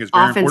 which I think is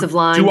very offensive important.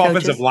 Line two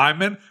offensive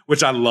linemen,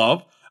 which I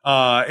love,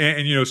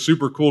 and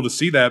super cool to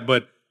see that.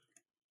 But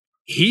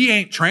he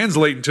ain't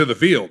translating to the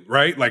field,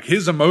 right? Like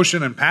his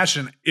emotion and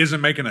passion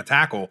isn't making a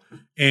tackle,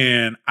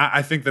 and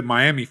I think that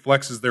Miami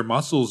flexes their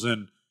muscles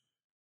and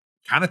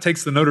kind of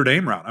takes the Notre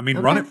Dame route. I mean,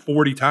 run it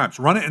 40 times,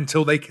 run it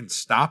until they can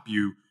stop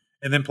you.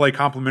 And then play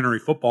complimentary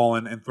football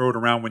and throw it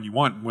around when you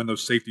want. And when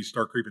those safeties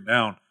start creeping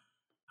down,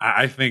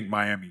 I think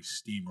Miami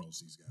steamrolls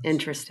these guys.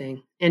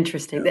 Interesting.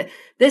 Yeah.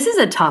 This is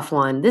a tough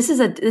one. This is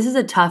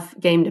a tough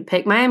game to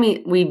pick.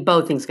 Miami, we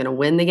both think is going to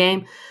win the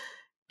game.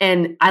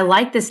 And I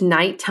like this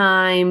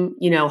nighttime,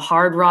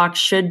 Hard Rock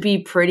should be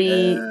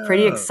pretty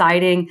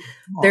exciting.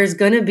 There's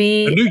going to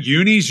be the new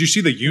unis. You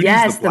see the unis?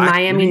 Yes, the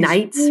Miami unis?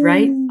 Knights,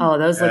 right? Oh,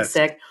 those look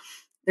sick.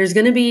 There's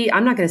going to be,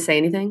 I'm not going to say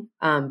anything,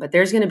 but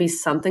there's going to be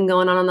something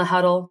going on in the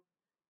huddle.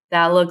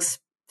 That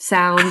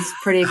sounds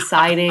pretty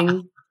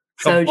exciting.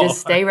 So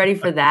just stay ready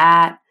for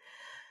that.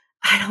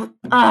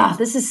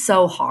 This is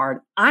so hard.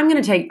 I'm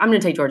going to take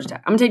Georgia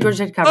Tech. I'm going to take Georgia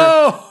Tech to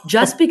cover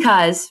just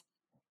because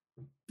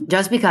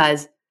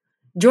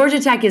Georgia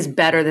Tech is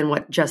better than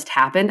what just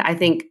happened. I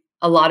think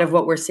a lot of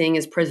what we're seeing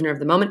is prisoner of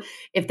the moment.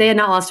 If they had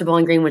not lost to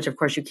Bowling Green, which of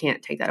course you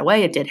can't take that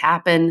away, it did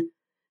happen.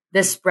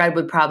 This spread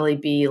would probably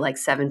be like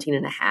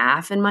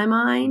 17.5 in my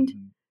mind.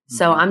 Mm-hmm.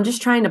 So I'm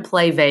just trying to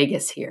play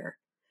Vegas here.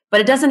 But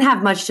it doesn't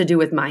have much to do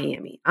with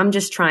Miami. I'm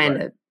just trying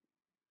to.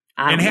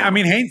 I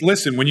mean, Haynes,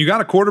 listen, when you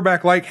got a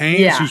quarterback like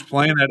Haynes who's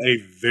playing at a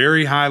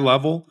very high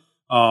level,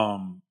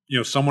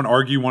 someone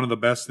argue one of the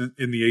best in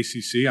the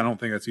ACC. I don't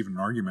think that's even an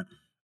argument.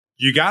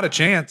 You got a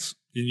chance,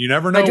 and you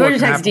never know. But Georgia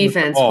Tech's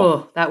defense,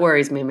 that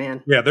worries me,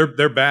 man. Yeah,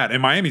 they're bad, and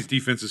Miami's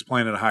defense is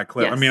playing at a high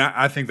clip. Yes. I mean,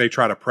 I think they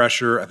try to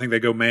pressure. I think they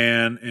go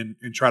man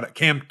and try to.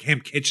 Cam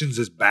Kitchens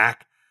is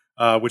back,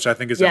 which I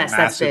think is a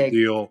massive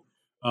deal.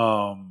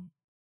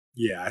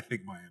 Yeah, I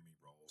think Miami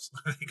rolls.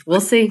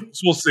 We'll see.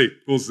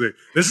 We'll see.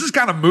 This is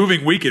kind of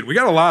moving weekend. We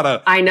got a lot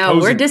of. I know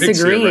we're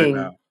disagreeing.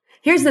 Right,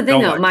 here's the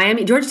thing, though: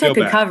 Georgia Tech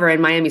could cover,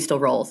 and Miami still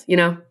rolls.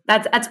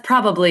 That's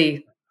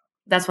probably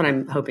what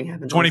I'm hoping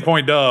happens.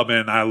 20-point dub,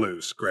 and I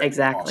lose. Great,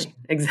 exactly.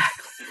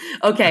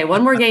 Okay,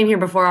 one more game here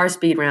before our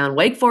speed round.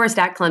 Wake Forest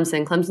at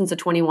Clemson. Clemson's a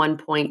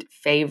 21-point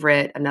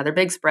favorite. Another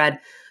big spread.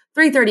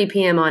 3:30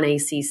 p.m. on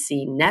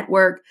ACC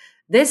Network.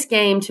 This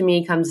game to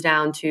me comes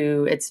down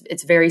to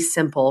it's very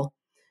simple.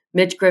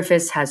 Mitch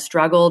Griffis has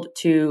struggled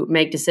to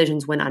make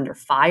decisions when under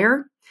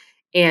fire,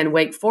 and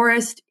Wake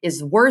Forest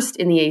is worst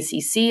in the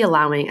ACC,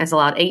 has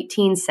allowed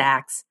 18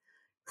 sacks.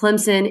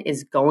 Clemson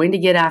is going to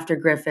get after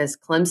Griffis.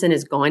 Clemson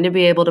is going to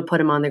be able to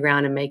put him on the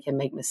ground and make him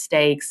make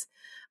mistakes.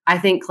 I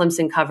think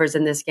Clemson covers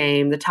in this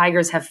game. The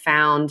Tigers have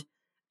found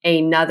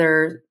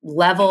another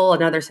level,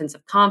 another sense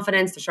of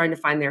confidence. They're starting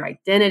to find their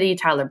identity.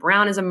 Tyler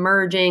Brown is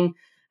emerging.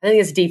 I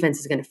think this defense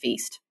is going to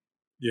feast.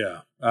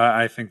 Yeah,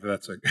 I think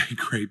that's a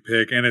great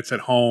pick. And it's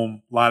at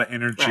home, a lot of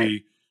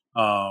energy,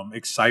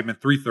 excitement.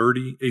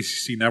 3:30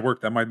 ACC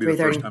Network. That might be the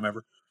first time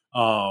ever.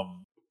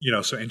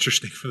 So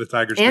interesting for the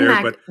Tigers and there.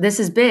 Mac, but this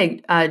is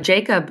big.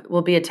 Jacob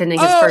will be attending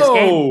his first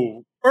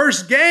game.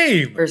 First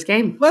game. First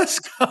game. Let's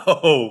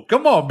go.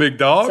 Come on, big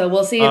dog. So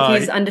we'll see if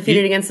he's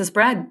undefeated against the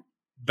spread.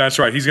 That's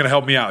right. He's going to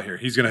help me out here.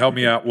 He's going to help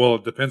me out. Well,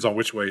 it depends on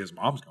which way his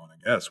mom's going,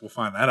 I guess. We'll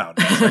find that out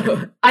in a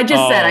second. I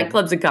just said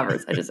Clemson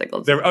covers. I just said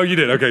Clemson. Oh, you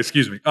did? Okay,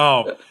 excuse me.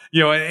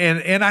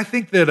 And I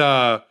think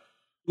that,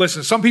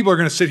 listen, some people are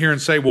going to sit here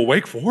and say, well,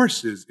 Wake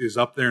Forest is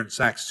up there in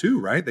sacks too,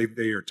 right?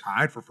 They are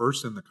tied for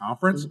first in the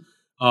conference.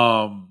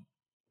 Mm-hmm.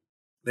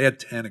 They had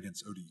 10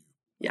 against ODU.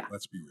 Yeah.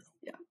 Let's be real.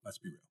 Yeah. Let's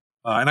be real.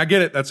 And I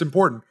get it. That's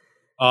important.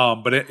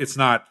 But it's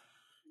not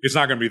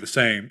going to be the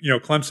same.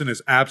 Clemson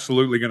is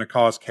absolutely going to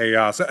cause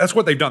chaos. That's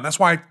what they've done. That's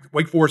why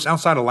Wake Forest,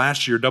 outside of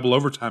last year, double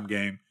overtime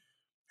game,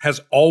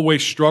 has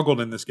always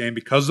struggled in this game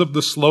because of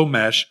the slow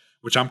mesh,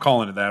 which I'm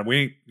calling it that.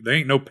 There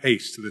ain't no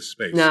pace to this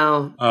space.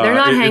 No, they're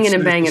not hanging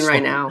and banging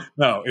right now.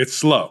 No, it's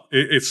slow.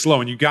 It's slow,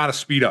 and you got to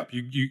speed up. Or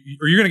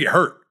you're going to get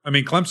hurt. I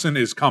mean, Clemson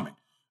is coming.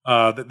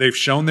 They've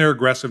shown their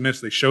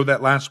aggressiveness. They showed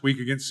that last week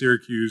against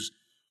Syracuse.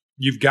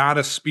 You've got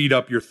to speed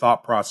up your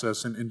thought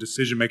process and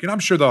decision making. I'm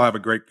sure they'll have a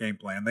great game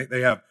plan.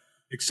 They have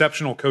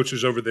exceptional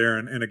coaches over there,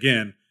 and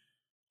again,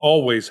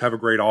 always have a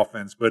great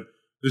offense. But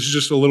this is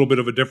just a little bit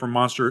of a different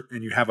monster,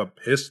 and you have a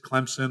pissed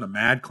Clemson, a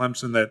mad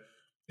Clemson that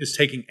is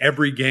taking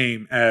every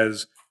game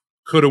as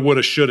coulda,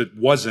 woulda, shoulda,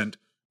 wasn't.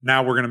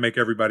 Now we're going to make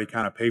everybody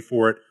kind of pay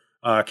for it.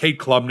 Cade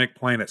Klubnik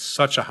playing at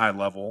such a high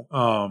level.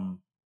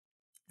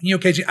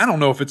 KG, I don't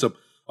know if it's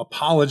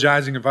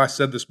apologizing if I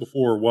said this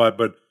before or what,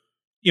 but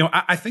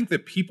I think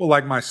that people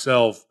like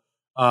myself,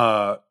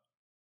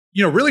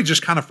 really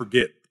just kind of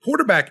forget.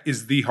 Quarterback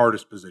is the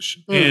hardest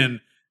position. And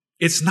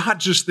it's not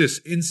just this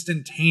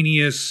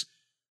instantaneous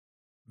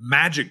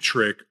magic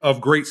trick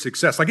of great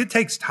success. Like, it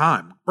takes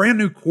time. Brand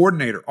new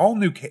coordinator, all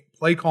new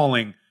play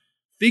calling,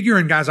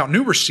 figuring guys out,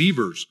 new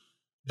receivers.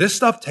 This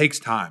stuff takes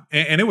time.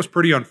 And it was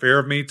pretty unfair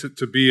of me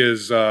to be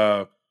as,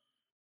 again,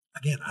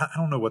 I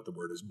don't know what the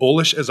word is,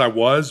 bullish as I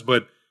was,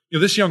 but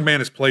this young man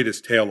has played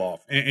his tail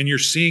off, and you're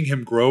seeing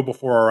him grow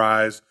before our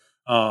eyes.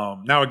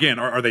 Now, again,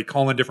 are they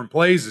calling different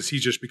plays? Is he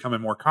just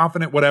becoming more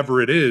confident?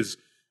 Whatever it is,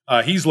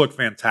 he's looked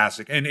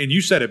fantastic. And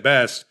you said it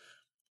best,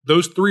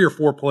 those 3 or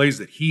 4 plays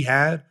that he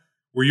had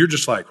where you're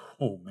just like,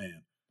 oh,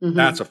 man,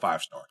 that's a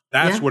 5-star.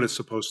 That's what it's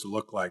supposed to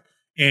look like.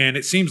 And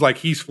it seems like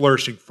he's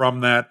flourishing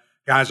from that.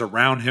 Guys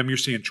around him, you're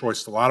seeing Troy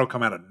Stellato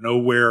come out of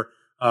nowhere,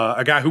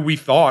 a guy who we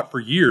thought for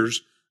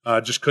years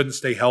just couldn't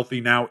stay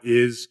healthy, now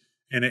is.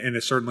 And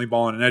is certainly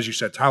balling. And as you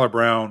said, Tyler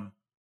Brown,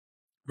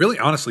 really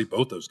honestly,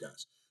 both those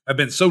guys have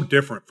been so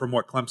different from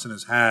what Clemson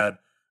has had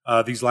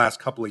these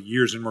last couple of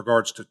years in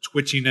regards to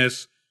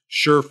twitchiness,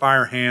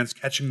 surefire hands,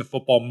 catching the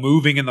football,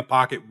 moving in the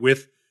pocket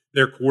with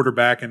their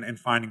quarterback and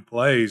finding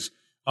plays.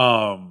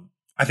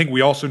 I think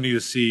we also need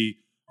to see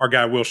our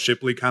guy Will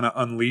Shipley kind of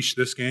unleash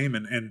this game.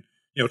 And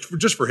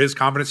just for his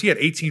confidence, he had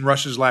 18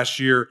 rushes last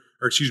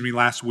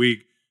week.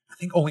 I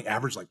think only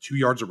averaged like 2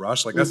 yards a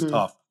rush. Like, that's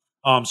tough.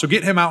 So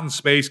get him out in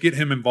space, get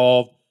him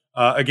involved.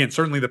 Again,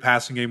 certainly the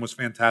passing game was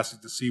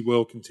fantastic to see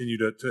Will continue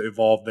to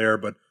evolve there.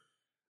 But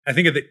I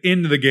think at the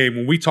end of the game,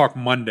 when we talk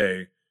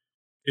Monday,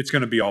 it's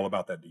going to be all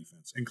about that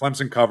defense. And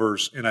Clemson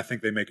covers, and I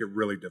think they make it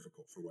really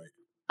difficult for Wake.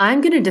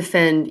 I'm going to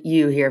defend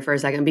you here for a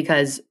second,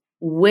 because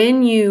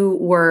when you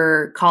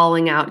were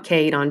calling out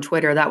Cade on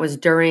Twitter, that was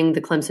during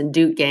the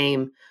Clemson-Duke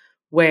game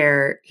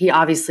where he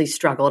obviously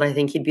struggled. I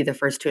think he'd be the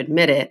first to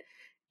admit it.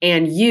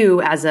 And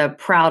you, as a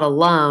proud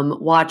alum,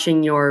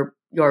 watching your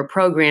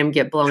program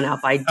get blown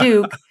out by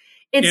Duke,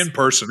 in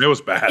person, it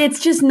was bad. It's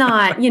just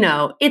not, you're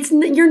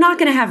not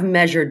going to have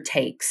measured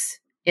takes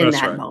in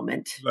that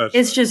moment.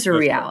 It's just a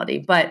reality.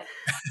 But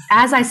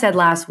as I said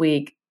last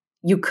week,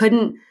 you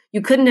couldn't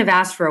have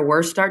asked for a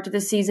worse start to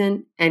the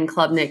season, and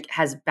Klubnik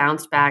has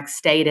bounced back,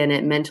 stayed in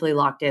it, mentally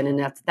locked in,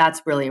 and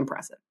that's really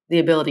impressive. The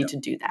ability to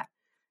do that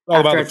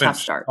after a tough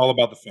start. All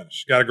about the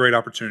finish. Got a great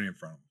opportunity in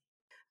front of him.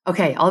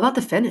 Okay, all about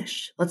the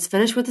finish. Let's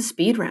finish with the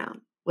speed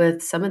round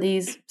with some of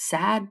these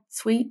sad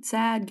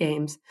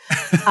games.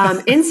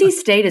 NC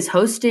State is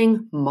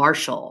hosting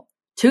Marshall,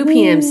 2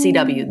 p.m.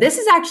 CW. This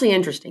is actually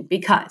interesting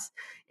because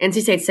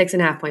NC State's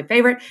 6.5-point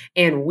favorite,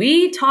 and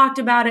we talked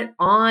about it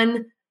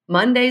on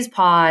Monday's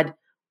pod.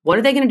 What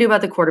are they going to do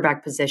about the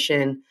quarterback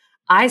position?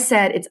 I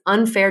said it's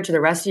unfair to the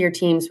rest of your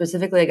team,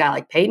 specifically a guy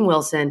like Peyton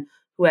Wilson,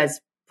 who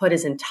has put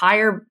his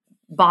entire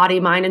body,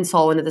 mind, and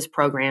soul into this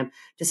program,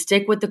 to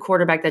stick with the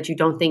quarterback that you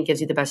don't think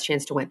gives you the best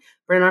chance to win.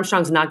 Brennan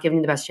Armstrong's not giving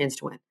you the best chance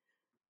to win.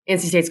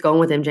 NC State's going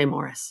with MJ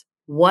Morris.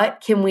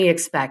 What can we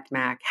expect,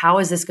 Mac? How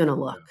is this going to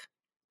look?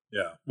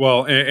 Yeah.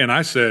 Well, and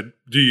I said,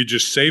 do you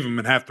just save him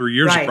and have 3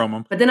 years from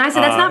him? But then I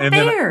said, that's not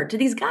fair to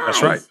these guys.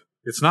 That's right.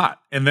 It's not.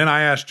 And then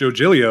I asked Joe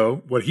Giglio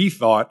what he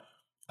thought.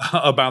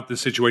 about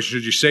this situation.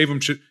 Should you save him?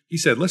 He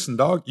said, listen,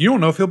 dog, you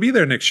don't know if he'll be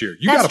there next year.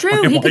 You That's got to play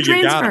true. him He while could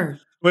you got transfer. him.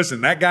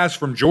 Listen, that guy's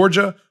from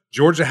Georgia.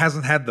 Georgia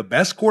hasn't had the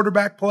best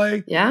quarterback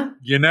play. Yeah.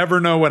 You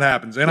never know what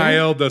happens.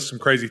 NIL does some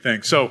crazy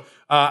things. So,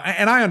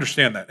 and I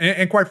understand that.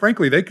 And quite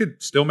frankly, they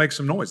could still make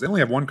some noise. They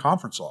only have one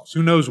conference loss.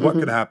 Who knows what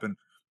could happen,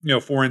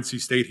 for NC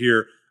State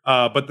here.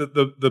 But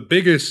the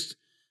biggest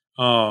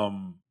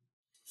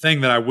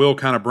thing that I will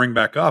kind of bring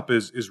back up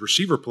is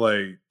receiver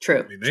play.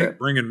 True. I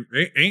mean,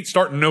 they ain't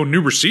starting no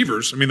new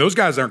receivers. I mean, those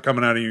guys aren't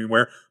coming out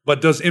anywhere. But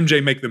does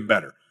MJ make them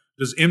better?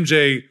 Does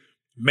MJ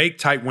make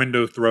tight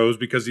window throws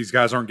because these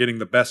guys aren't getting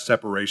the best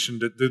separation?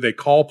 Do they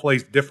call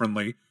plays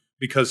differently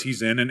because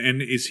he's in?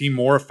 And is he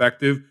more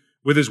effective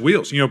with his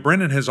wheels?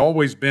 Brennan has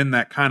always been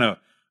that kind of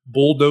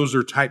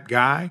bulldozer type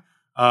guy.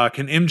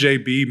 Can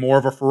MJ be more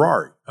of a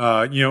Ferrari?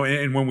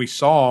 And when we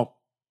saw,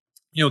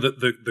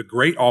 the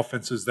great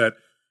offenses that,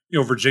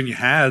 Virginia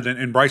had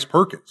and Bryce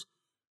Perkins,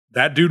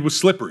 that dude was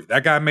slippery.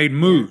 That guy made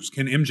moves.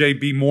 Can MJ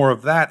be more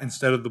of that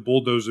instead of the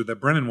bulldozer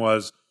that Brennan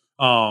was?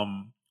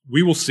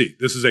 We will see.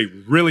 This is a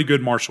really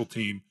good Marshall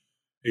team,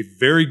 a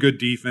very good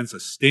defense, a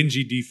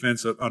stingy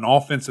defense, an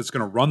offense that's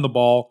going to run the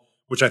ball,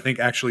 which I think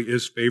actually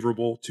is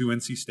favorable to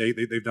NC State.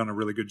 They've done a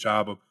really good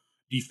job of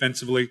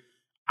defensively.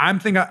 I'm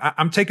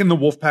taking the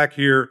Wolfpack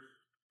here.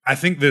 I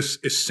think this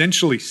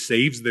essentially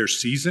saves their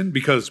season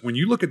because when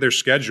you look at their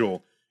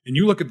schedule and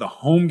you look at the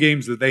home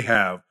games that they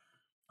have,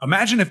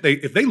 imagine if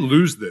they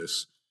lose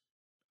this,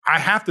 I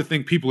have to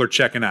think people are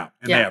checking out.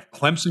 And they have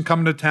Clemson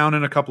coming to town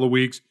in a couple of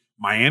weeks,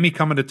 Miami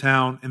coming to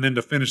town, and then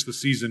to finish the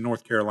season,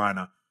 North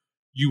Carolina.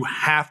 You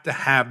have to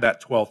have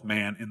that 12th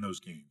man in those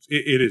games.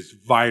 It is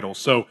vital.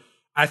 So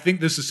I think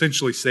this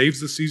essentially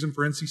saves the season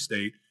for NC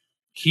State,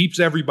 keeps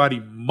everybody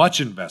much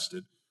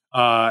invested,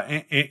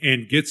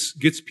 and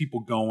gets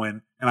people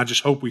going. And I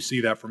just hope we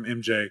see that from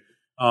MJ.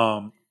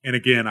 And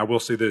again, I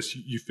will say this: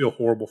 you feel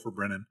horrible for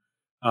Brennan.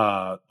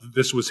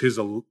 This was his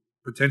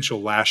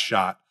potential last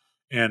shot,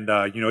 and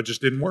it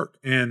just didn't work.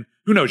 And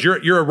who knows?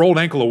 You're a rolled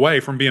ankle away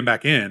from being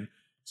back in.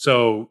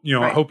 So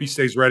right. I hope he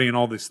stays ready and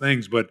all these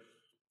things. But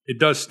it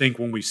does stink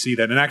when we see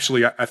that. And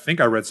actually, I think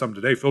I read something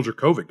today. Phil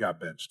Dracovic got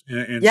benched.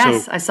 And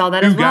yes, so I saw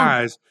that as well. Two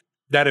guys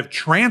that have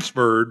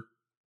transferred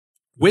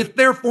with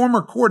their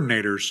former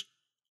coordinators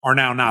are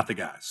now not the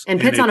guys.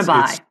 And Pitt's on a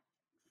bye.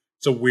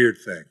 It's a weird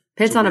thing.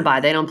 Pitt's on a bye.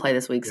 They don't play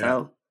this week,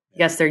 so I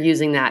guess they're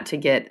using that to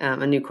get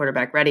a new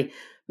quarterback ready.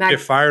 Mac,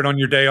 get fired on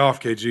your day off,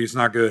 KG. It's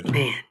not good.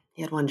 Man,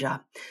 he had one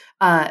job.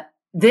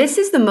 This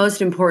is the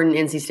most important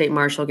NC State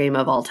Marshall game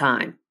of all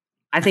time.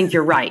 I think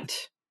you're right.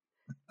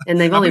 And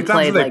they've only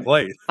played like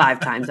 5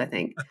 times, I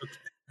think. Okay.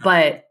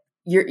 But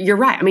you're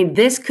right. I mean,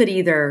 this could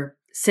either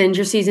send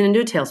your season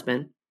into a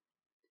tailspin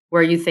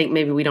where you think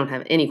maybe we don't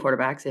have any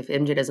quarterbacks if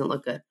MJ doesn't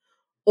look good.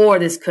 Or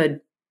this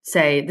could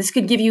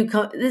give you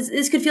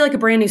this could feel like a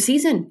brand new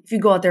season if you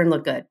go out there and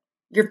look good.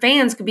 Your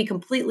fans could be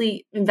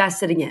completely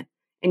invested again.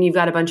 And you've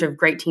got a bunch of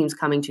great teams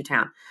coming to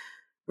town.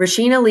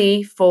 Rasheen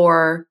Ali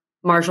for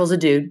Marshall's a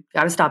dude.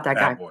 Got to stop that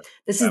guy.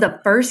 This is the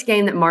first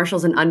game that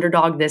Marshall's an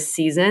underdog this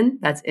season.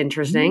 That's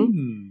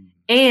interesting.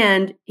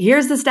 And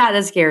here's the stat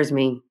that scares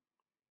me.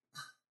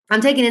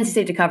 I'm taking NC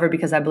State to cover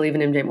because I believe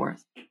in MJ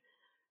Morris.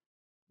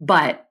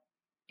 But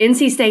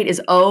NC State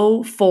is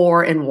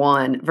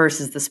 0-4-1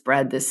 versus the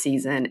spread this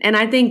season. And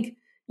I think,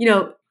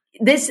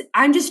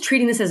 I'm just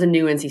treating this as a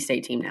new NC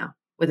State team now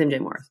with MJ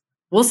Morris.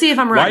 We'll see if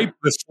I'm right. Wipe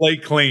the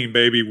slate clean,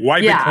 baby.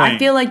 Wipe it clean. Yeah, I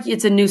feel like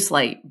it's a new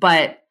slate,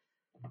 but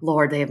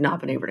Lord, they have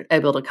not been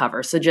able to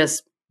cover. So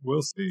just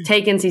we'll see.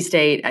 Take NC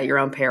State at your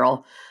own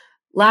peril.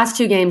 Last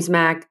 2 games,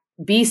 Mac.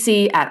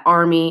 BC at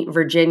Army,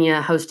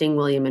 Virginia hosting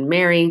William and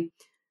Mary.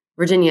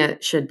 Virginia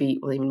should beat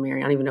William and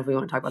Mary. I don't even know if we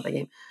want to talk about that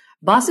game.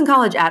 Boston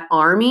College at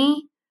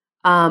Army.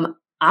 I'm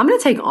going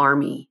to take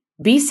Army.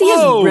 BC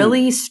has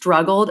really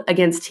struggled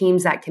against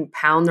teams that can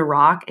pound the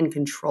rock and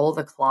control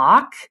the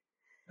clock.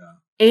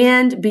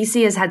 And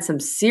BC has had some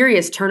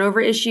serious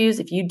turnover issues.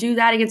 If you do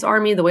that against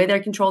Army, the way they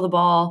control the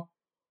ball,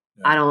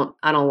 I don't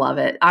love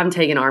it. I'm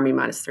taking Army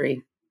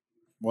 -3.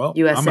 Well,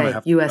 USA, I'm gonna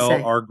have to USA.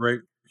 tell our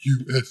great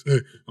USA.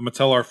 I'm gonna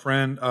tell our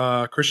friend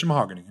Christian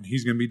Mahogany, and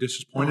he's gonna be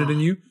disappointed in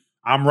you.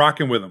 I'm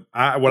rocking with him.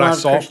 What I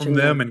saw Christian from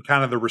them and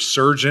kind of the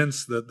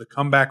resurgence, the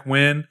comeback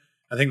win.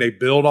 I think they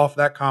build off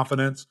that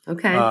confidence.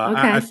 Okay.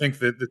 I think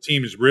that the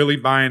team is really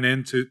buying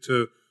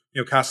into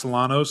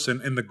Castellanos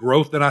and the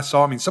growth that I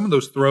saw. I mean, some of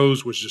those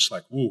throws was just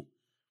like, woo.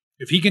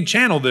 If he can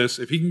channel this,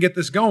 if he can get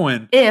this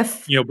going,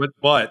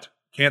 but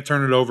can't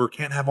turn it over,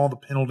 can't have all the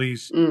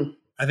penalties.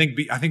 I think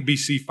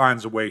BC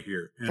finds a way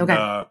here. And,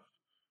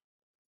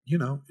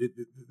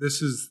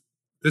 this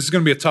is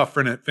going to be a tough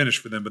finish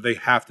for them, but they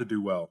have to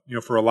do well,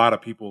 for a lot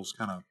of people's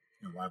kind of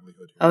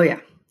livelihood. Oh,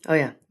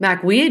 yeah.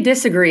 Mac, we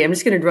disagree. I'm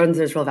just going to run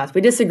through this real fast.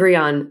 We disagree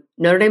on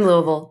Notre Dame,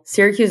 Louisville,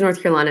 Syracuse,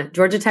 North Carolina,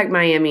 Georgia Tech,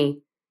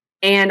 Miami,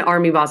 and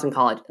Army, Boston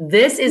College.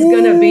 This is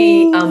going to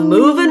be a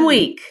moving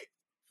week.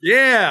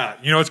 Yeah.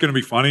 What's going to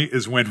be funny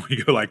is when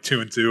we go like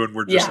 2-2 and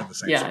we're just in the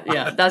same spot.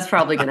 Yeah. That's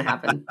probably going to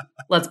happen.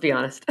 Let's be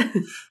honest.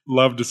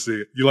 Love to see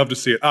it. You love to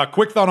see it.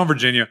 Quick thought on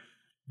Virginia.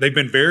 They've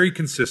been very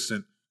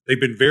consistent. They've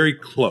been very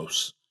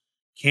close.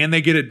 Can they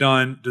get it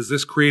done? Does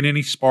this create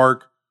any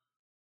spark?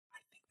 I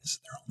think this is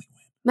their only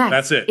win.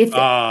 Max, that's it.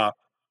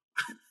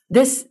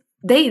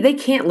 They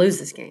can't lose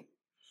this game.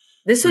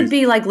 This would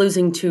be like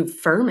losing to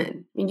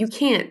Furman. I mean, you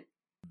can't.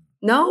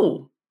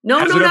 No,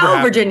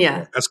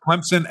 Virginia. Has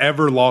Clemson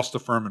ever lost to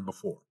Furman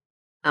before?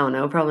 I don't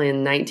know, probably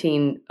in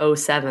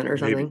 1907 or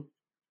something. Maybe.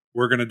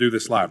 We're going to do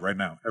this live right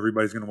now.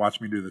 Everybody's going to watch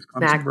me do this.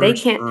 Clemson Mac, they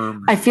can't.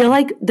 Furman. I feel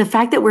like the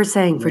fact that we're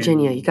saying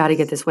Virginia, you got to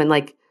get this win.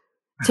 Like,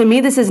 to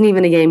me, this isn't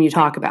even a game you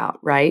talk about,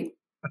 right?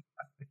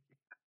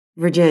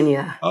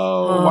 Virginia.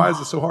 Oh, why is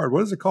it so hard?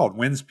 What is it called?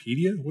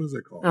 Winspedia? What is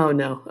it called? Oh,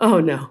 no.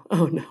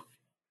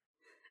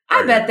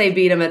 I bet they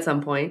beat them at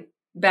some point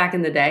back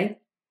in the day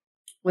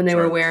when they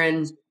were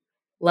wearing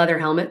leather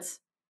helmets.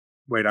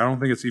 Wait, I don't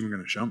think it's even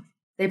going to show me.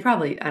 I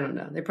don't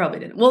know. They probably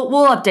didn't. We'll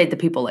update the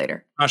people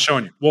later. Not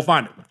showing you. We'll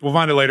find it. We'll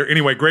find it later.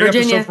 Anyway, great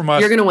Virginia, episode from us.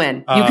 You're going to win.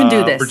 You can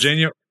do this.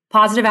 Virginia.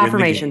 Positive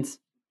affirmations.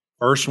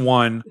 First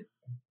one.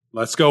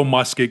 Let's go,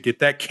 Musket. Get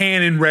that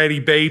cannon ready,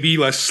 baby.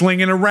 Let's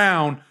sling it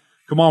around.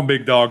 Come on,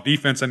 big dog.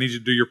 Defense, I need you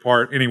to do your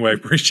part. Anyway,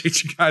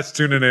 appreciate you guys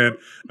tuning in.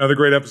 Another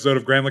great episode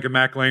of Graham Lick and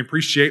Mac Lane.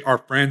 Appreciate our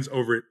friends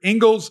over at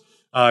Ingles.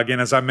 Again,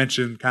 as I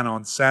mentioned, kind of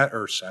on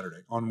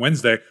on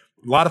Wednesday, a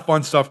lot of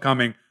fun stuff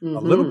coming. Mm-hmm. A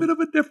little bit of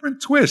a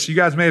different twist. You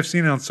guys may have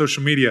seen it on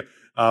social media,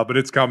 but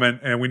it's coming.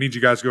 And we need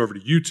you guys to go over to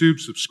YouTube,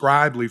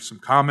 subscribe, leave some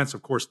comments.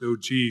 Of course, the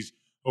OGs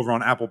over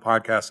on Apple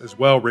Podcasts as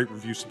well. Rate,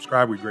 review,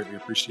 subscribe. We greatly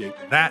appreciate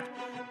that.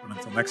 And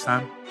until next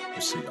time,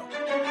 we'll see y'all.